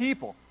for all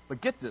people.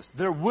 But get this,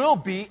 there will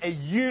be a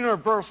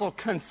universal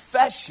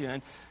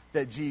confession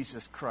that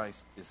Jesus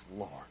Christ is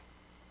Lord.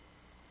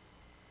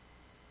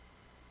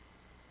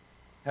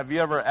 Have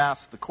you ever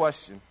asked the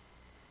question,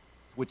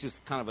 which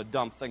is kind of a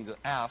dumb thing to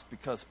ask,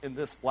 because in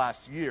this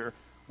last year,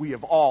 we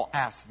have all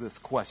asked this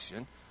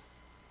question,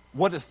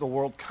 what is the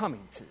world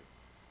coming to?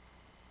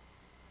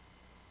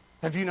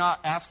 Have you not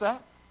asked that?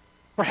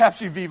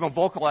 Perhaps you've even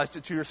vocalized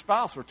it to your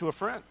spouse or to a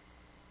friend.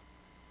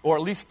 Or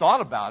at least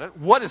thought about it.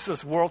 What is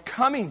this world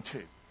coming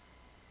to?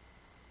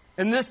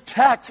 And this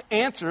text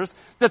answers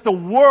that the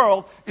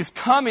world is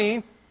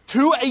coming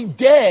to a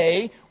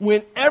day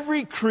when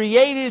every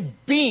created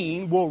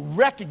being will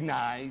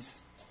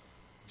recognize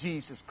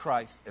Jesus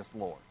Christ as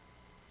Lord.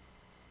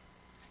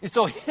 And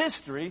so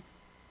history,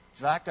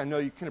 Zach, I know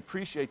you can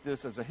appreciate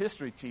this as a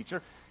history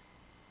teacher,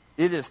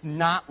 it is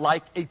not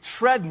like a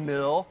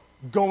treadmill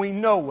going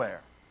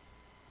nowhere.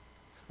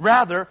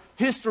 Rather,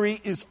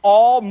 history is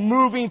all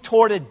moving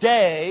toward a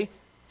day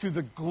to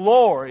the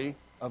glory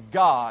of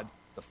God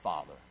the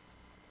Father.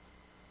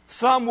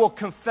 Some will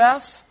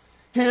confess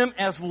him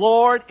as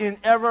Lord in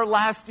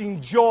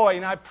everlasting joy,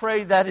 and I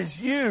pray that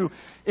is you.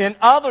 And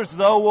others,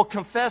 though, will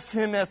confess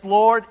him as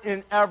Lord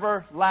in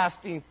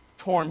everlasting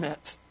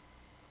torment.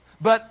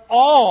 But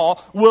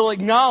all will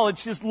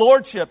acknowledge his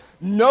lordship.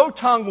 No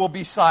tongue will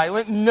be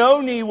silent. No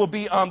knee will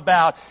be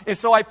unbowed. And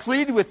so I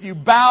plead with you,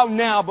 bow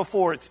now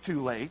before it's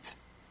too late.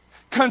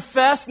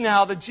 Confess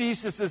now that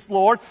Jesus is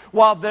Lord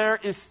while there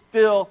is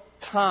still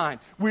time.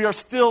 We are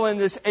still in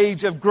this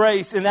age of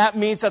grace, and that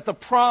means that the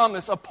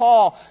promise of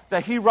Paul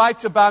that he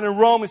writes about in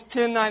Romans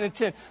 10, 9, and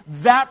 10,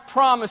 that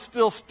promise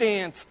still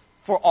stands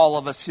for all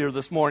of us here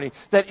this morning.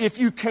 That if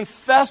you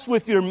confess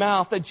with your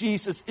mouth that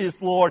Jesus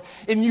is Lord,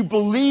 and you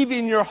believe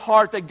in your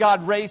heart that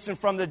God raised him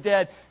from the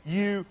dead,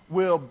 you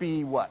will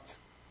be what?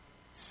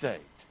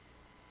 Saved.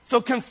 So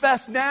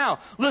confess now.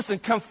 Listen,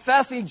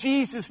 confessing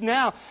Jesus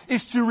now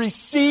is to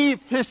receive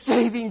his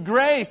saving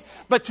grace.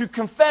 But to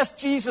confess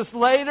Jesus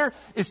later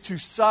is to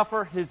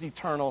suffer his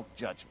eternal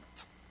judgment.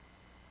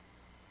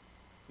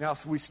 Now,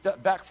 as we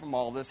step back from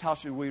all this, how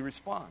should we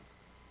respond?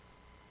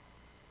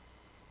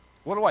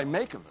 What do I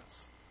make of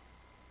this?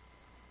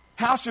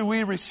 How should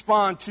we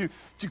respond to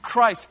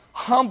Christ's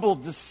humble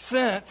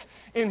descent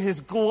in his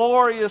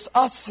glorious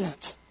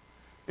ascent?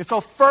 And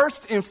so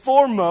first and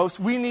foremost,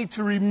 we need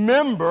to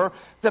remember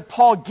that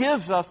Paul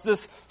gives us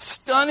this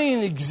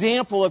stunning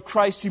example of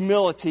Christ's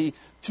humility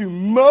to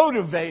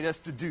motivate us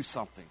to do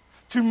something,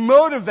 to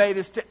motivate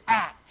us to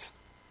act.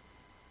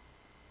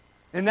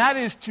 And that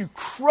is to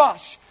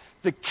crush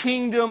the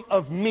kingdom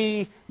of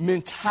me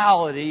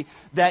mentality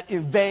that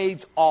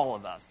invades all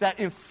of us, that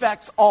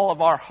infects all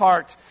of our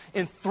hearts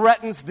and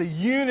threatens the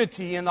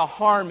unity and the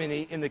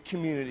harmony in the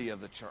community of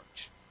the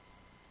church.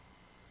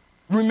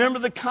 Remember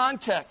the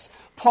context.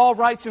 Paul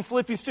writes in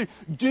Philippians 2,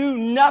 do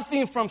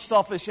nothing from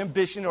selfish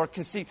ambition or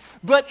conceit,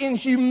 but in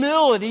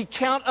humility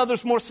count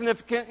others more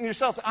significant than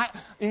yourselves.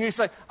 And you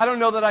say, I don't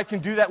know that I can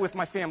do that with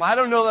my family. I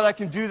don't know that I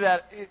can do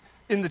that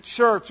in the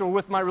church or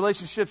with my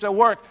relationships at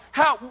work.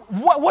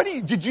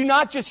 Did you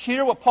not just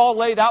hear what Paul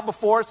laid out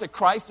before us at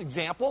Christ's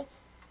example?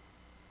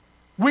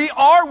 We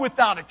are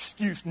without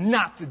excuse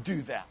not to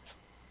do that.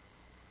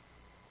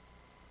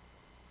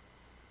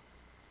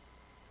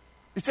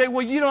 You say,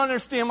 well, you don't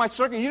understand my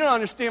circle. You don't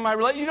understand my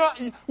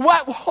relationship.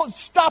 What?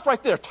 Stop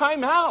right there.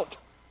 Time out.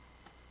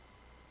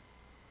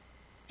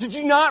 Did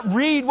you not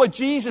read what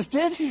Jesus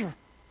did here?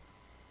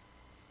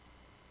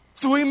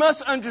 So we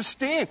must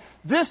understand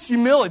this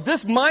humility,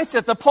 this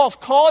mindset that Paul's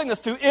calling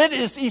us to, it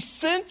is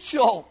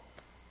essential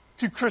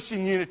to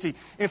Christian unity.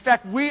 In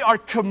fact, we are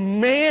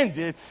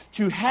commanded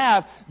to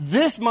have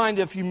this mind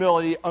of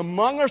humility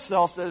among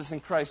ourselves that is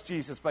in Christ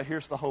Jesus. But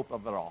here's the hope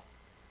of it all.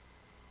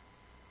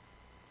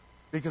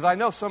 Because I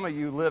know some of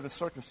you live in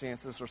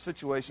circumstances or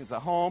situations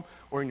at home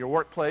or in your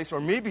workplace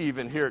or maybe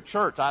even here at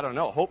church, I don't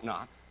know, hope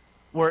not,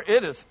 where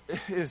it's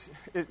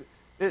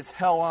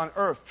hell on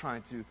earth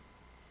trying to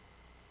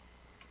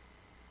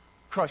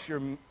crush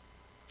your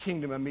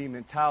kingdom of me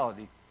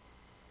mentality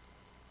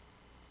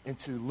and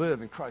to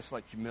live in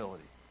Christ-like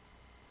humility.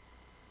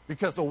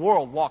 Because the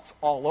world walks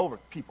all over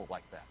people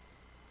like that.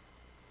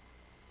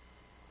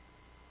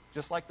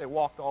 Just like they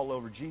walked all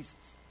over Jesus.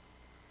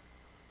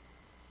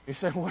 You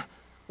say,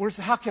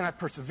 how can I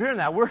persevere in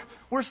that?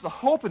 Where's the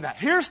hope in that?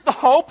 Here's the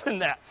hope in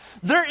that.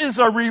 There is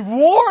a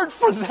reward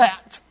for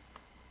that.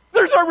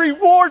 There's a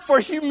reward for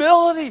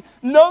humility.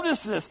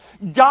 Notice this.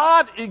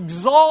 God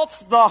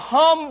exalts the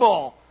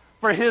humble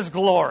for his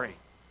glory.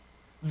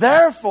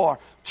 Therefore,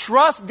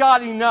 trust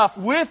God enough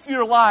with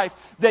your life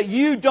that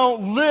you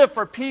don't live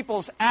for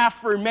people's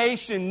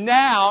affirmation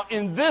now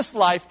in this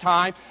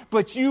lifetime,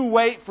 but you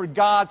wait for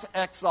God's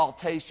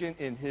exaltation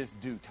in his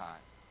due time.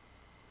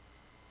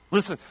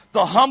 Listen,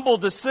 the humble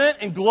descent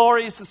and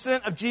glorious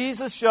ascent of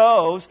Jesus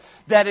shows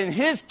that in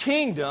his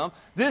kingdom,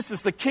 this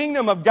is the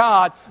kingdom of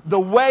God, the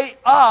way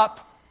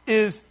up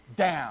is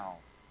down.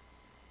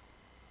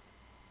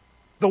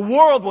 The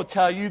world will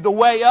tell you the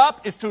way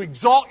up is to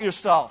exalt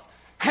yourself.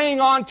 Hang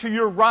on to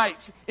your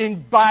rights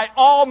by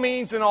all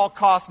means and all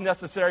costs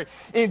necessary.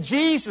 And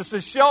Jesus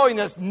is showing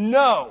us,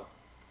 no.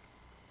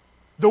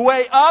 The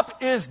way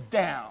up is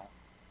down.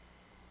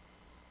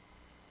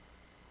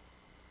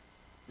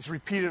 It's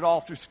repeated all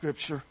through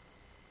Scripture.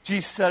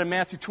 Jesus said in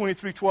Matthew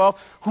 23:12,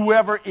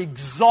 whoever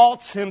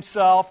exalts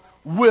himself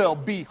will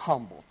be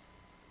humbled.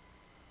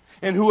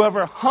 And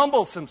whoever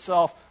humbles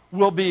himself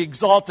will be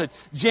exalted.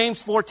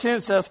 James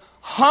 4:10 says,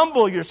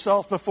 humble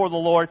yourself before the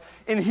Lord,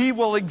 and he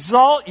will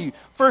exalt you.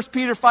 1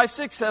 Peter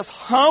 5:6 says,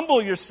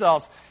 humble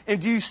yourselves.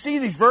 And do you see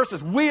these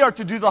verses? We are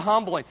to do the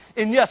humbling.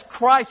 And yes,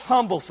 Christ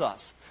humbles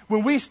us.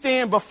 When we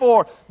stand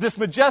before this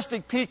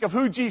majestic peak of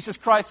who Jesus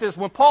Christ is,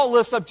 when Paul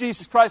lifts up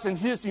Jesus Christ in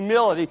his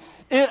humility,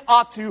 it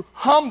ought to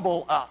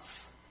humble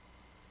us.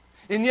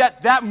 And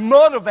yet that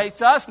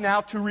motivates us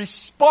now to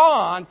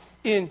respond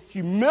in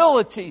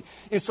humility.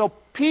 And so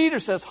Peter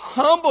says,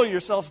 humble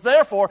yourselves,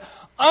 therefore,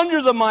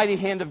 under the mighty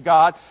hand of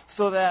God,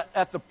 so that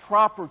at the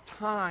proper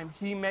time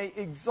he may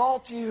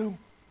exalt you.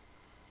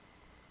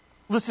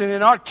 Listen,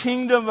 in our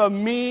kingdom of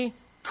me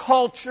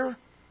culture,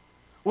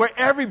 where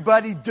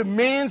everybody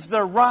demands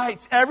their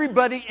rights,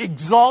 everybody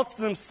exalts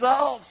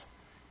themselves.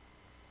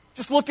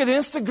 Just look at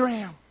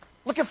Instagram.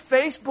 Look at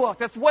Facebook.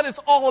 That's what it's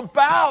all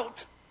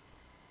about.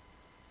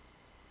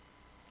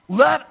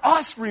 Let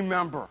us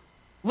remember.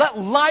 Let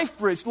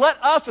LifeBridge,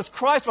 let us as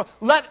Christ,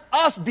 let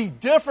us be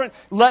different.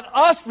 Let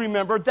us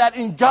remember that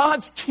in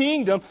God's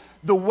kingdom,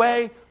 the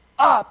way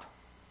up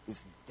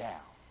is down.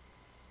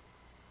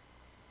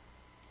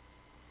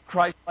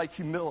 Christ-like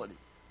humility.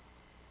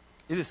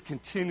 It is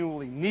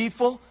continually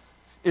needful.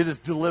 It is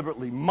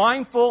deliberately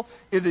mindful.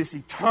 It is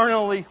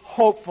eternally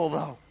hopeful,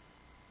 though.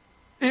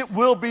 It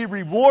will be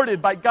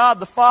rewarded by God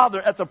the Father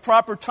at the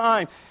proper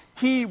time.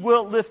 He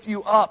will lift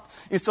you up.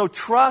 And so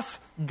trust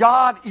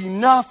God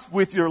enough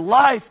with your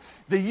life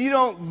that you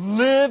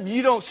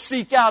don't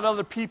seek out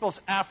other people's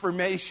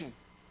affirmation.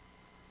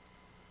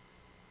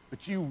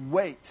 But you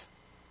wait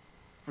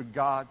for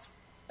God's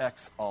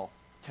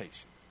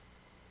exaltation.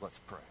 Let's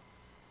pray.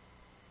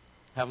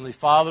 Heavenly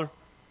Father,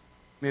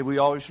 May we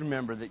always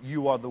remember that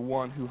you are the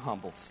one who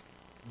humbles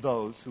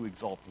those who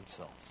exalt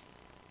themselves.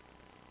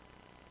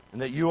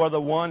 And that you are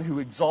the one who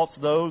exalts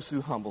those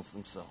who humbles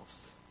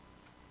themselves.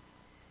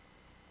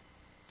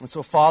 And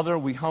so, Father,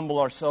 we humble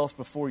ourselves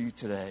before you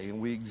today,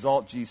 and we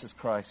exalt Jesus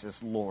Christ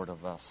as Lord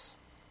of us.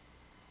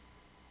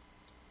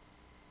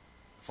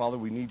 Father,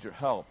 we need your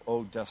help.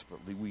 Oh,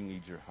 desperately, we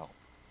need your help.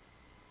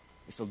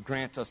 And so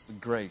grant us the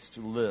grace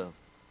to live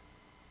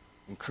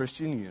in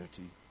Christian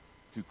unity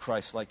through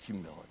Christ-like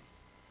humility.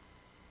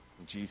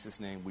 In Jesus'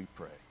 name we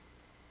pray.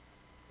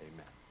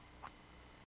 Amen.